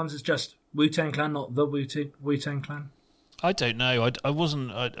one of those ones that's just Wu-Tang Clan, not the Wu-Tang Clan? I don't know. I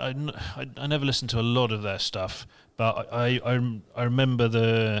wasn't. I never listened to a lot of their stuff, but I remember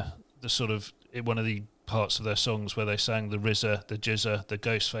the sort of one of the parts of their songs where they sang the RZA, the Jizza, the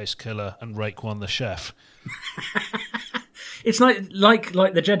Ghostface Killer, and Raekwon the Chef. It's like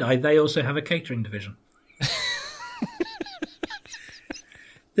the Jedi. They also have a catering division.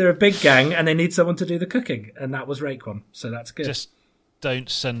 They're a big gang, and they need someone to do the cooking, and that was Raekwon, so that's good. Just don't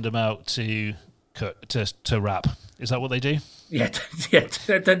send them out to cook to rap. Is that what they do? Yeah.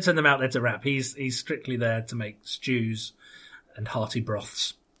 Don't send them out there to rap. He's strictly there to make stews and hearty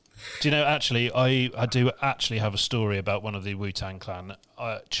broths. Do you know? Actually, I do actually have a story about one of the Wu-Tang Clan,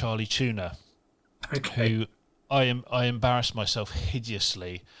 Charlie Tuna, who I embarrassed myself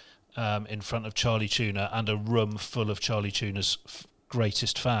hideously in front of Charlie Tuna and a room full of Charlie Tuna's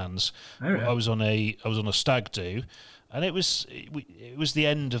greatest fans. Oh, yeah. I was on a stag do, and it was the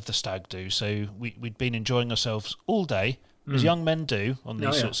end of the stag do, so we'd been enjoying ourselves all day, as young men do on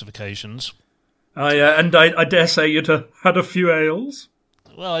these sorts of occasions. And I dare say you'd had a few ales.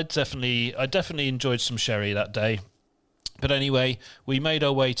 Well, I definitely enjoyed some sherry that day. But anyway, we made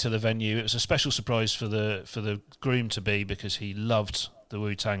our way to the venue. It was a special surprise for the groom to be, because he loved the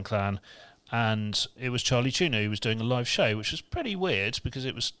Wu-Tang Clan. And it was Charlie Tuna who was doing a live show, which was pretty weird because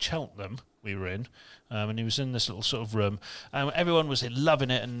it was Cheltenham we were in, and he was in this little sort of room, and everyone was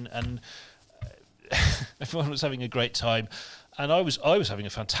loving it, and everyone was having a great time, and I was having a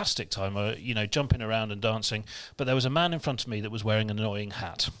fantastic time, jumping around and dancing. But there was a man in front of me that was wearing an annoying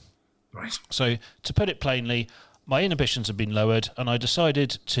hat. Right. So to put it plainly, my inhibitions had been lowered, and I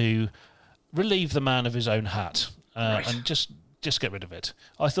decided to relieve the man of his own hat, and just get rid of it.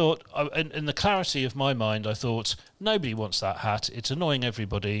 I thought, in the clarity of my mind, I thought, nobody wants that hat. It's annoying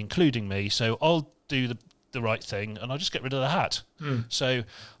everybody, including me, so I'll do the right thing, and I'll just get rid of the hat. So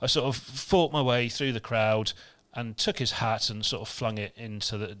I sort of fought my way through the crowd, and took his hat and sort of flung it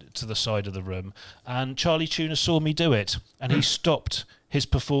into the side of the room. And Charlie Tuna saw me do it, and he stopped his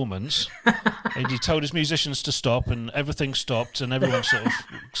performance. And he told his musicians to stop, and everything stopped, and everyone sort of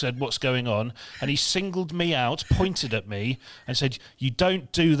said, "What's going on?" And he singled me out, pointed at me, and said, "You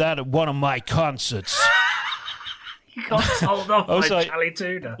don't do that at one of my concerts." You got told off by like, Charlie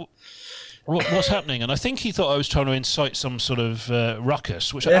Tuna. What's happening? And I think he thought I was trying to incite some sort of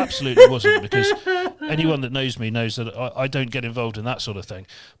ruckus, which I absolutely wasn't, because anyone that knows me knows that I don't get involved in that sort of thing.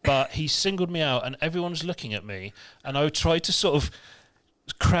 But he singled me out, and everyone was looking at me, and I tried to sort of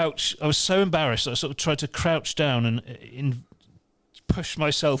crouch. I was so embarrassed that I sort of tried to crouch down and push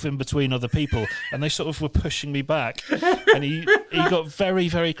myself in between other people, and they sort of were pushing me back, and he got very,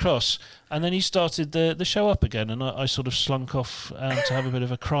 very cross, and then he started the show up again, and I sort of slunk off to have a bit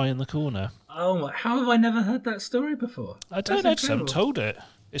of a cry in the corner. Oh my, how have I never heard that story before? I don't know, I just haven't told it.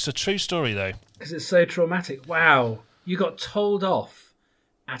 It's a true story though, because it's so traumatic. Wow, you got told off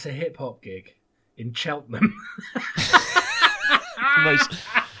at a hip-hop gig in Cheltenham.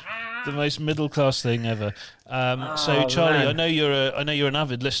 The most middle class thing ever. So Charlie, man. I know you're an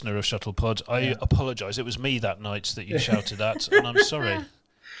avid listener of Shuttlepod. I apologise. It was me that night that you shouted at, and I'm sorry,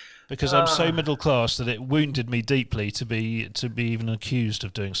 because I'm so middle class that it wounded me deeply to be even accused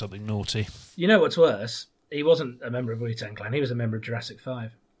of doing something naughty. You know what's worse? He wasn't a member of Wu-Tang Clan. He was a member of Jurassic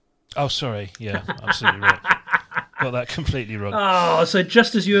 5. Oh, sorry. Yeah, absolutely right. Got that completely wrong. Oh, so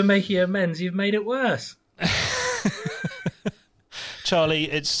just as you were making amends, you've made it worse.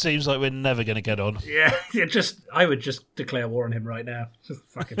 Charlie, it seems like we're never going to get on. Yeah, I would just declare war on him right now. Just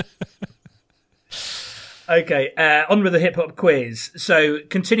fucking. Okay, on with the hip-hop quiz. So,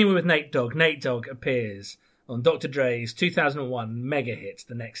 continuing with Nate Dogg. Nate Dogg appears on Dr. Dre's 2001 mega hit,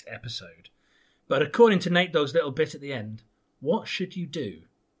 The Next Episode. But according to Nate Dogg's little bit at the end, what should you do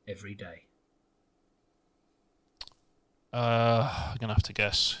every day? I'm going to have to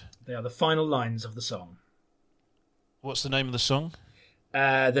guess. They are the final lines of the song. What's the name of the song?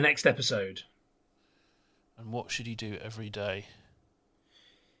 The Next Episode. And what should he do every day?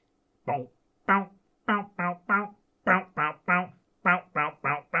 Bow, bow, bow, bow, bow, bow, bow, bow, bow, bow,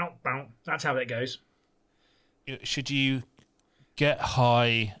 bow, bow, bow. That's how it goes. Should you get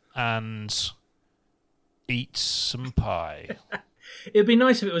high and eat some pie? It'd be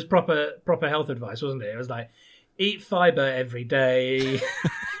nice if it was proper health advice, wasn't it? It was like, eat fibre every day.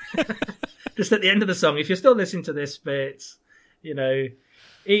 Just at the end of the song, if you're still listening to this bit, you know,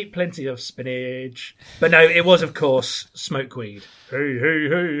 eat plenty of spinach. But no, it was, of course, smoke weed. Hey, hey,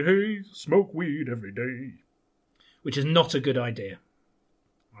 hey, hey, smoke weed every day. Which is not a good idea.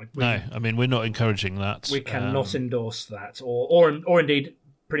 No, I mean, we're not encouraging that. We cannot endorse that, or indeed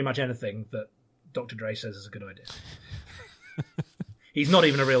pretty much anything that Dr. Dre says is a good idea. He's not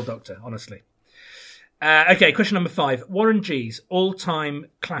even a real doctor, honestly. Okay, question number 5. Warren G's all-time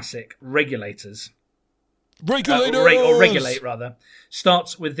classic Regulators. Regulators! Or Regulate, rather.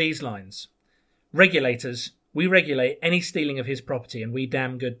 Starts with these lines. Regulators, we regulate any stealing of his property, and we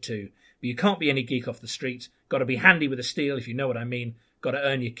damn good too. But you can't be any geek off the street. Got to be handy with a steel, if you know what I mean. Got to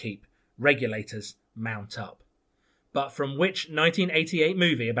earn your keep. Regulators, mount up. But from which 1988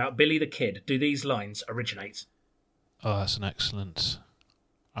 movie about Billy the Kid do these lines originate? Oh, that's an excellent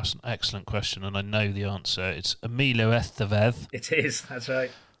question, and I know the answer. It's Emilio Estevez. It is, that's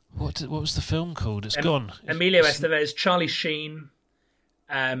right. What was the film called? It's gone. Emilio Estevez, Charlie Sheen,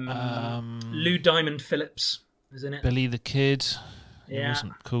 Lou Diamond Phillips is in it. Billy the Kid. Yeah.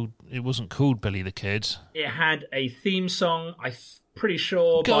 It wasn't called Billy the Kid. It had a theme song, I'm pretty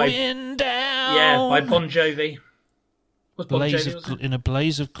sure, Going down. Yeah, by Bon Jovi. Was Bon Jovi, in a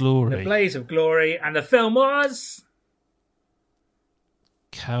Blaze of Glory. In a Blaze of Glory, and the film was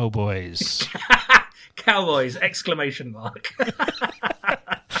Cowboys. Cowboys! Exclamation mark.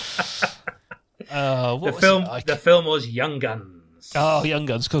 The film was Young Guns. Oh, Young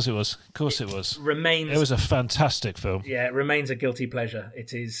Guns! Of course it was. Of course it was. It was a fantastic film. Yeah, it remains a guilty pleasure.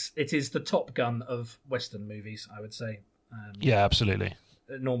 It is the Top Gun of Western movies, I would say. Yeah, absolutely.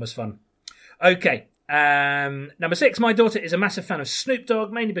 Enormous fun. Okay. Number 6. My daughter is a massive fan of Snoop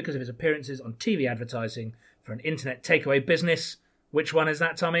Dogg, mainly because of his appearances on TV advertising for an internet takeaway business. Which one is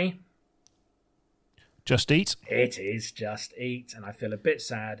that, Tommy? Just Eat? It is Just Eat, and I feel a bit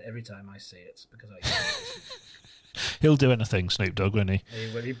sad every time I see it because I used to He'll do anything, Snoop Dogg, won't he?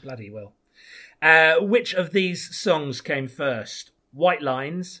 He bloody will. Which of these songs came first? White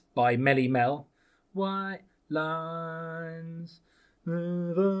Lines by Melly Mel. White Lines. That's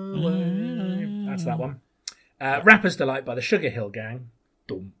that one. Rapper's Delight by the Sugar Hill Gang.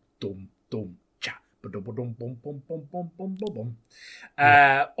 Dum, dum, dum, cha.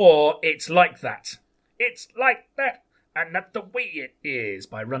 Or It's Like That. It's like that, and that's the way it is,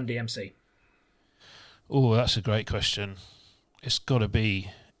 by Run DMC. Oh, that's a great question. It's got to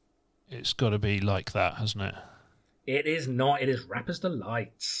be like that, hasn't it? It is not. It is Rapper's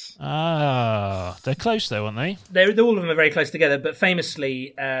Delight. Ah, they're close though, aren't they? All of them are very close together, but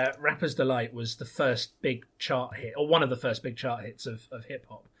famously, Rapper's Delight was the first big chart hit, or one of the first big chart hits of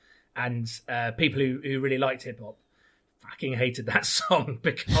hip-hop. And people who really liked hip-hop fucking hated that song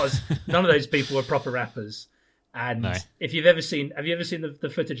because none of those people were proper rappers. And if you've ever seen... Have you ever seen the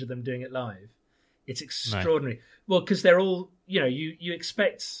footage of them doing it live? It's extraordinary. No. Well, because they're all... You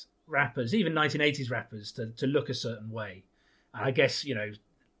expect... rappers, even 1980s rappers, to look a certain way. And I guess the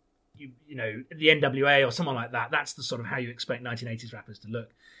NWA or someone like that. That's the sort of how you expect 1980s rappers to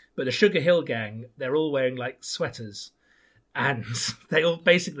look. But the Sugar Hill Gang, they're all wearing like sweaters, and they all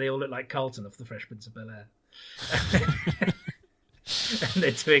look like Carlton off the Fresh Prince of Bel-Air. And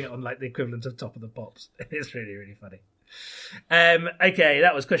they're doing it on like the equivalent of Top of the Pops. It's really, really funny. Okay,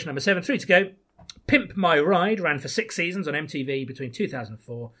 that was question number 7. 3 to go. Pimp My Ride ran for 6 seasons on MTV between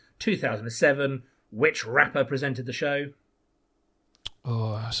 2004 2007. Which rapper presented the show?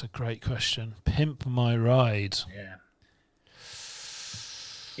 Oh, that's a great question. Pimp My Ride. Yeah.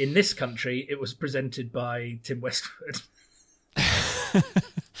 In this country, it was presented by Tim Westwood.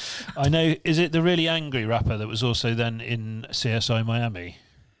 I know. Is it the really angry rapper that was also then in CSI Miami?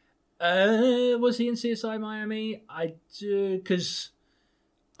 Was he in CSI Miami? I do, because...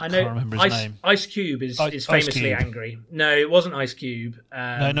 I know. Can't remember his name. Ice Cube is famously angry. No, it wasn't Ice Cube.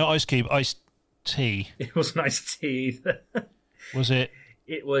 No, not Ice Cube. Ice T. It wasn't Ice T either. Was it?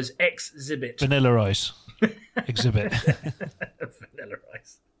 It was Exhibit. Vanilla Ice. Exhibit. Vanilla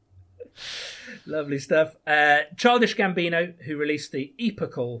Ice. Lovely stuff. Childish Gambino, who released the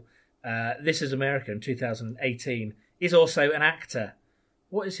epochal This Is America in 2018, is also an actor.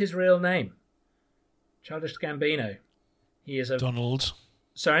 What is his real name? Childish Gambino. He is a... Donald.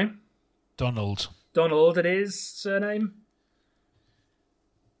 Sorry? Donald it is, surname?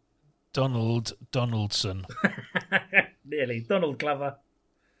 Donaldson. Nearly. Donald Glover.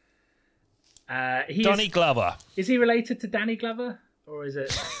 Donny Glover. Is he related to Danny Glover? Or is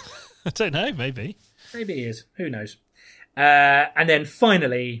it... I don't know, maybe. Maybe he is. Who knows? And then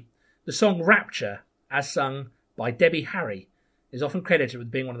finally, the song Rapture, as sung by Debbie Harry, is often credited with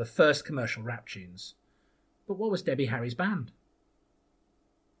being one of the first commercial rap tunes. But what was Debbie Harry's band?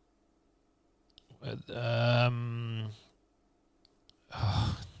 I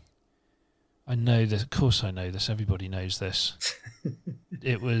know this. Of course I know this. Everybody knows this.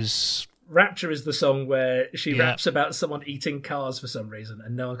 It was... Rapture is the song where she raps about someone eating cars for some reason,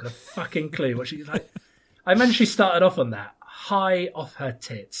 and no one got a fucking clue what she's like. I imagine she started off on that, high off her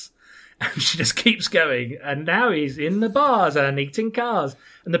tits, and she just keeps going, and now he's in the bars and eating cars,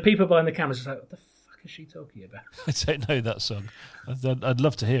 and the people behind the cameras are like, what the fuck is she talking about? I don't know that song. I'd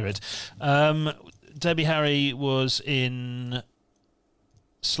love to hear it. Debbie Harry was in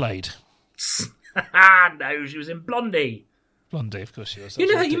Slade. No, she was in Blondie. Blondie, of course she was.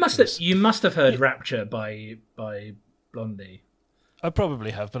 You must have heard Rapture by Blondie. I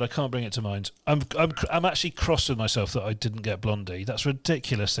probably have, but I can't bring it to mind. I'm actually cross with myself that I didn't get Blondie. That's a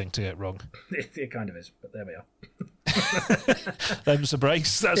ridiculous thing to get wrong. It kind of is, but there we are. Them's the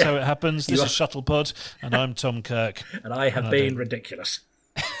breaks. That's how it happens. This is Shuttlepod, and I'm Tom Kirk. And I have been ridiculous.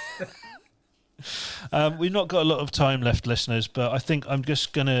 We've not got a lot of time left, listeners, but I think I'm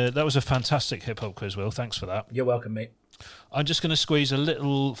just going to... That was a fantastic hip-hop quiz, Will. Thanks for that. You're welcome, mate. I'm just going to squeeze a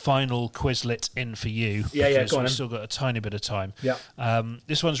little final Quizlet in for you. Yeah, go on. We've still got a tiny bit of time. Yeah.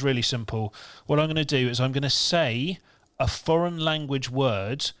 This one's really simple. What I'm going to do is I'm going to say a foreign language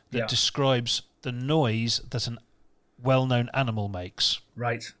word that describes the noise that a well-known animal makes.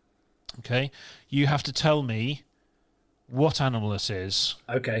 Right. Okay? You have to tell me what animal it is.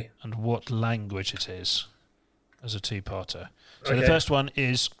 Okay. And what language it is as a two-parter. So the first one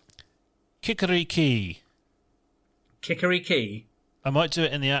is kikeriki. Kikeriki? I might do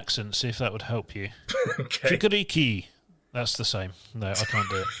it in the accent, see if that would help you. Okay. Kikeriki. That's the same. No, I can't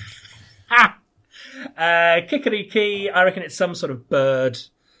do it. Kikeriki, I reckon it's some sort of bird.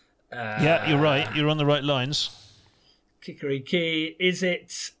 Yeah, you're right. You're on the right lines. Kikeriki. Is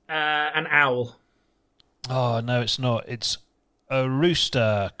it an owl? Oh, no, it's not. It's a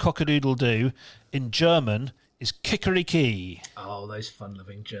rooster. Cock-a-doodle-doo. In German is kikeriki. Oh, those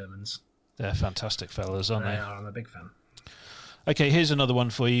fun-loving Germans. They're fantastic fellas, aren't they? They are. I'm a big fan. Okay, here's another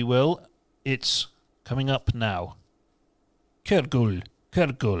one for you, Will. It's coming up now. Kergul.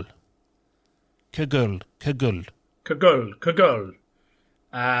 Kergul. Kergul. Kergul. Kergul. Kergul.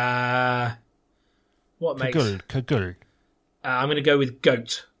 What makes... Kergul. Kergul. I'm going to go with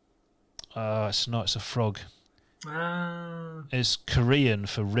goat. It's not. It's a frog. Ah. It's Korean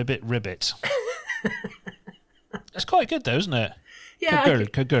for ribbit ribbit. It's quite good though, isn't it? Yeah,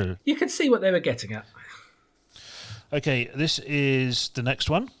 Kagul. you can see what they were getting at. Okay, this is the next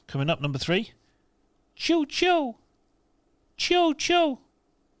one. Coming up, number 3. Choo choo. Choo choo.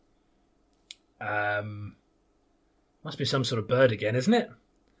 Must be some sort of bird again, isn't it?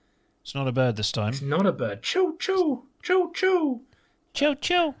 It's not a bird this time. It's not a bird. Choo choo. Choo choo. Choo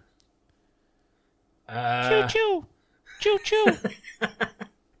choo. Choo choo. Choo choo.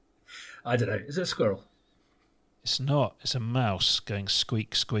 I don't know. Is it a squirrel? It's not. It's a mouse going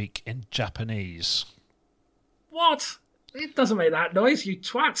squeak squeak in Japanese. What? It doesn't make that noise, you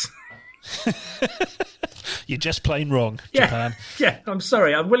twat. You're just plain wrong, Yeah. Japan. Yeah, I'm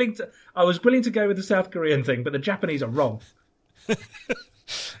sorry. I was willing to go with the South Korean thing, but the Japanese are wrong.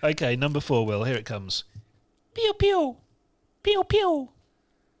 Okay, number 4, Will. Here it comes. Pew pew. Pew pew.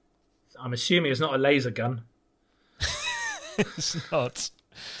 I'm assuming it's not a laser gun. It's not.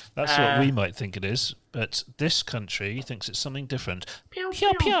 That's what we might think it is, but this country thinks it's something different. Pew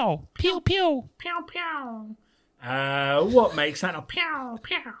pew. Pew pew. Pew Pew pew. What makes that a pew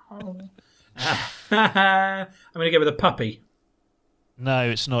pew? I'm going to go with a puppy. No,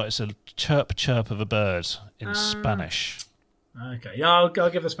 it's not. It's a chirp chirp of a bird in Spanish. Okay, yeah, I'll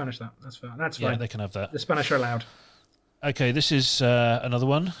give the Spanish that. That's fine. That's fine. Yeah, they can have that. The Spanish are allowed. Okay, this is another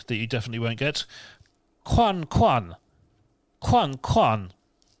one that you definitely won't get. Quan quan. Quan quan.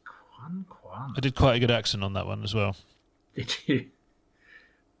 Quan quan. I did quite a good accent on that one as well. Did you?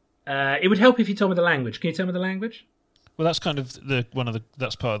 It would help if you told me the language. Can you tell me the language? Well, that's kind of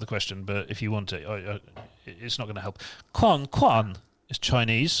that's part of the question. But if you want it, it's not going to help. Quan quan is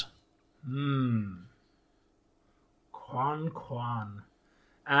Chinese. Quan quan.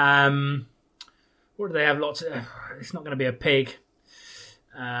 What do they have? Lots of. It's not going to be a pig.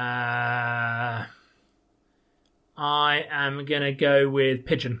 I am going to go with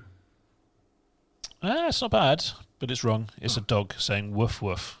pigeon. It's not bad, but it's wrong. It's a dog saying woof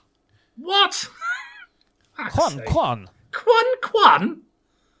woof. What? Quan quan. Quan quan?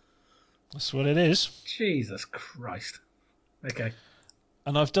 That's what it is. Jesus Christ. Okay.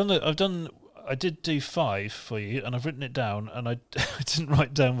 And I did do 5 for you, and I've written it down, and I didn't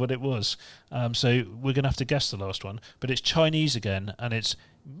write down what it was. So we're going to have to guess the last one. But it's Chinese again, and it's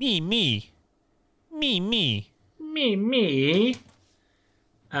me.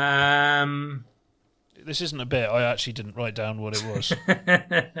 This isn't a bit. I actually didn't write down what it was.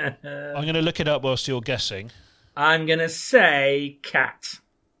 I'm going to look it up whilst you're guessing. I'm going to say cat.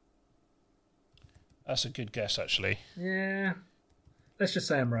 That's a good guess, actually. Yeah. Let's just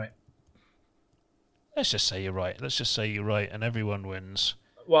say I'm right. Let's just say you're right. And everyone wins.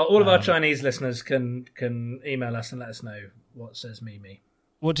 Well, all of our Chinese listeners can email us and let us know what says me.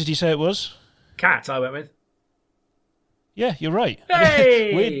 What did you say it was? Cat, I went with. Yeah, you're right.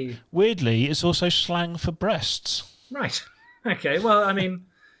 Hey! Weirdly, it's also slang for breasts. Right. Okay, well, I mean,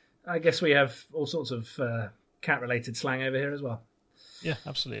 I guess we have all sorts of cat-related slang over here as well. Yeah,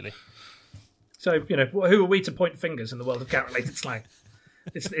 absolutely. So, who are we to point fingers in the world of cat-related slang?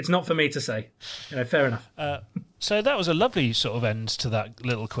 It's not for me to say. Fair enough. So that was a lovely sort of end to that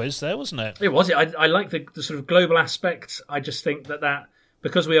little quiz there, wasn't it? It was. I like the sort of global aspect. I just think that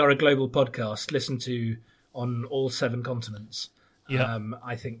because we are a global podcast, listened to on all 7 continents. Yeah.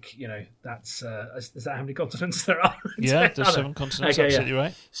 I think, that's... is that how many continents there are? Yeah, there's 7 continents, okay, absolutely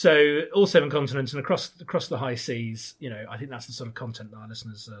right. So all 7 continents and across the high seas, I think that's the sort of content that our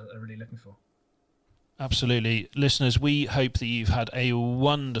listeners are really looking for. Absolutely. Listeners, we hope that you've had a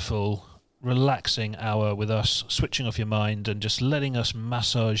wonderful, relaxing hour with us, switching off your mind and just letting us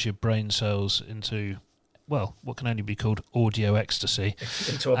massage your brain cells into, well, what can only be called audio ecstasy.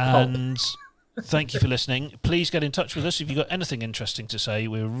 Into a pulp. Thank you for listening. Please get in touch with us if you've got anything interesting to say.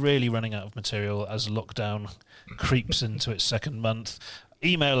 We're really running out of material as lockdown creeps into its 2nd month.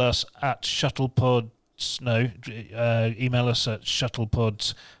 Email us at shuttlepods. No, email us at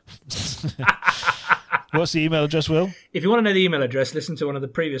shuttlepods. What's the email address, Will? If you want to know the email address, listen to one of the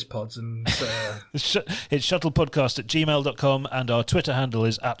previous pods. And It's shuttlepodcast@gmail.com, and our Twitter handle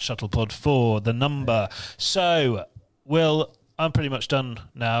is @shuttlepod4, the number. So, Will, I'm pretty much done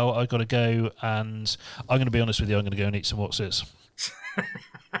now. I've got to go, and I'm going to be honest with you, I'm going to go and eat some Wotsits.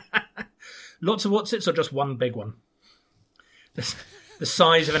 Lots of Wotsits or just one big one? The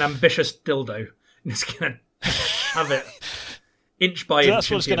size of an ambitious dildo. And it's going to shove it inch by inch. That's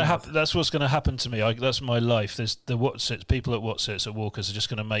what's going to happen. That's what's going to happen to me. That's my life. There's the Wotsits. People at Wotsits at Walkers are just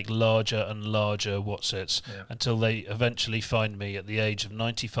going to make larger and larger Wotsits until they eventually find me at the age of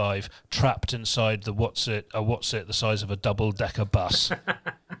 95, trapped inside a Wotsit the size of a double-decker bus.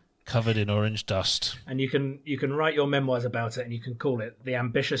 covered in orange dust. And you can write your memoirs about it, and you can call it The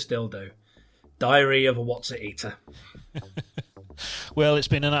Ambitious Dildo, Diary of a What's-It Eater. Well, it's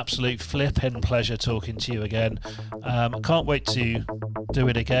been an absolute flippin' pleasure talking to you again. I can't wait to do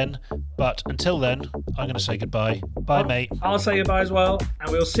it again. But until then, I'm going to say goodbye. Bye, mate. I'll say goodbye as well.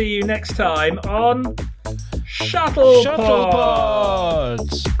 And we'll see you next time on Shuttlepod.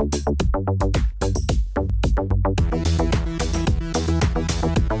 Shuttlepods!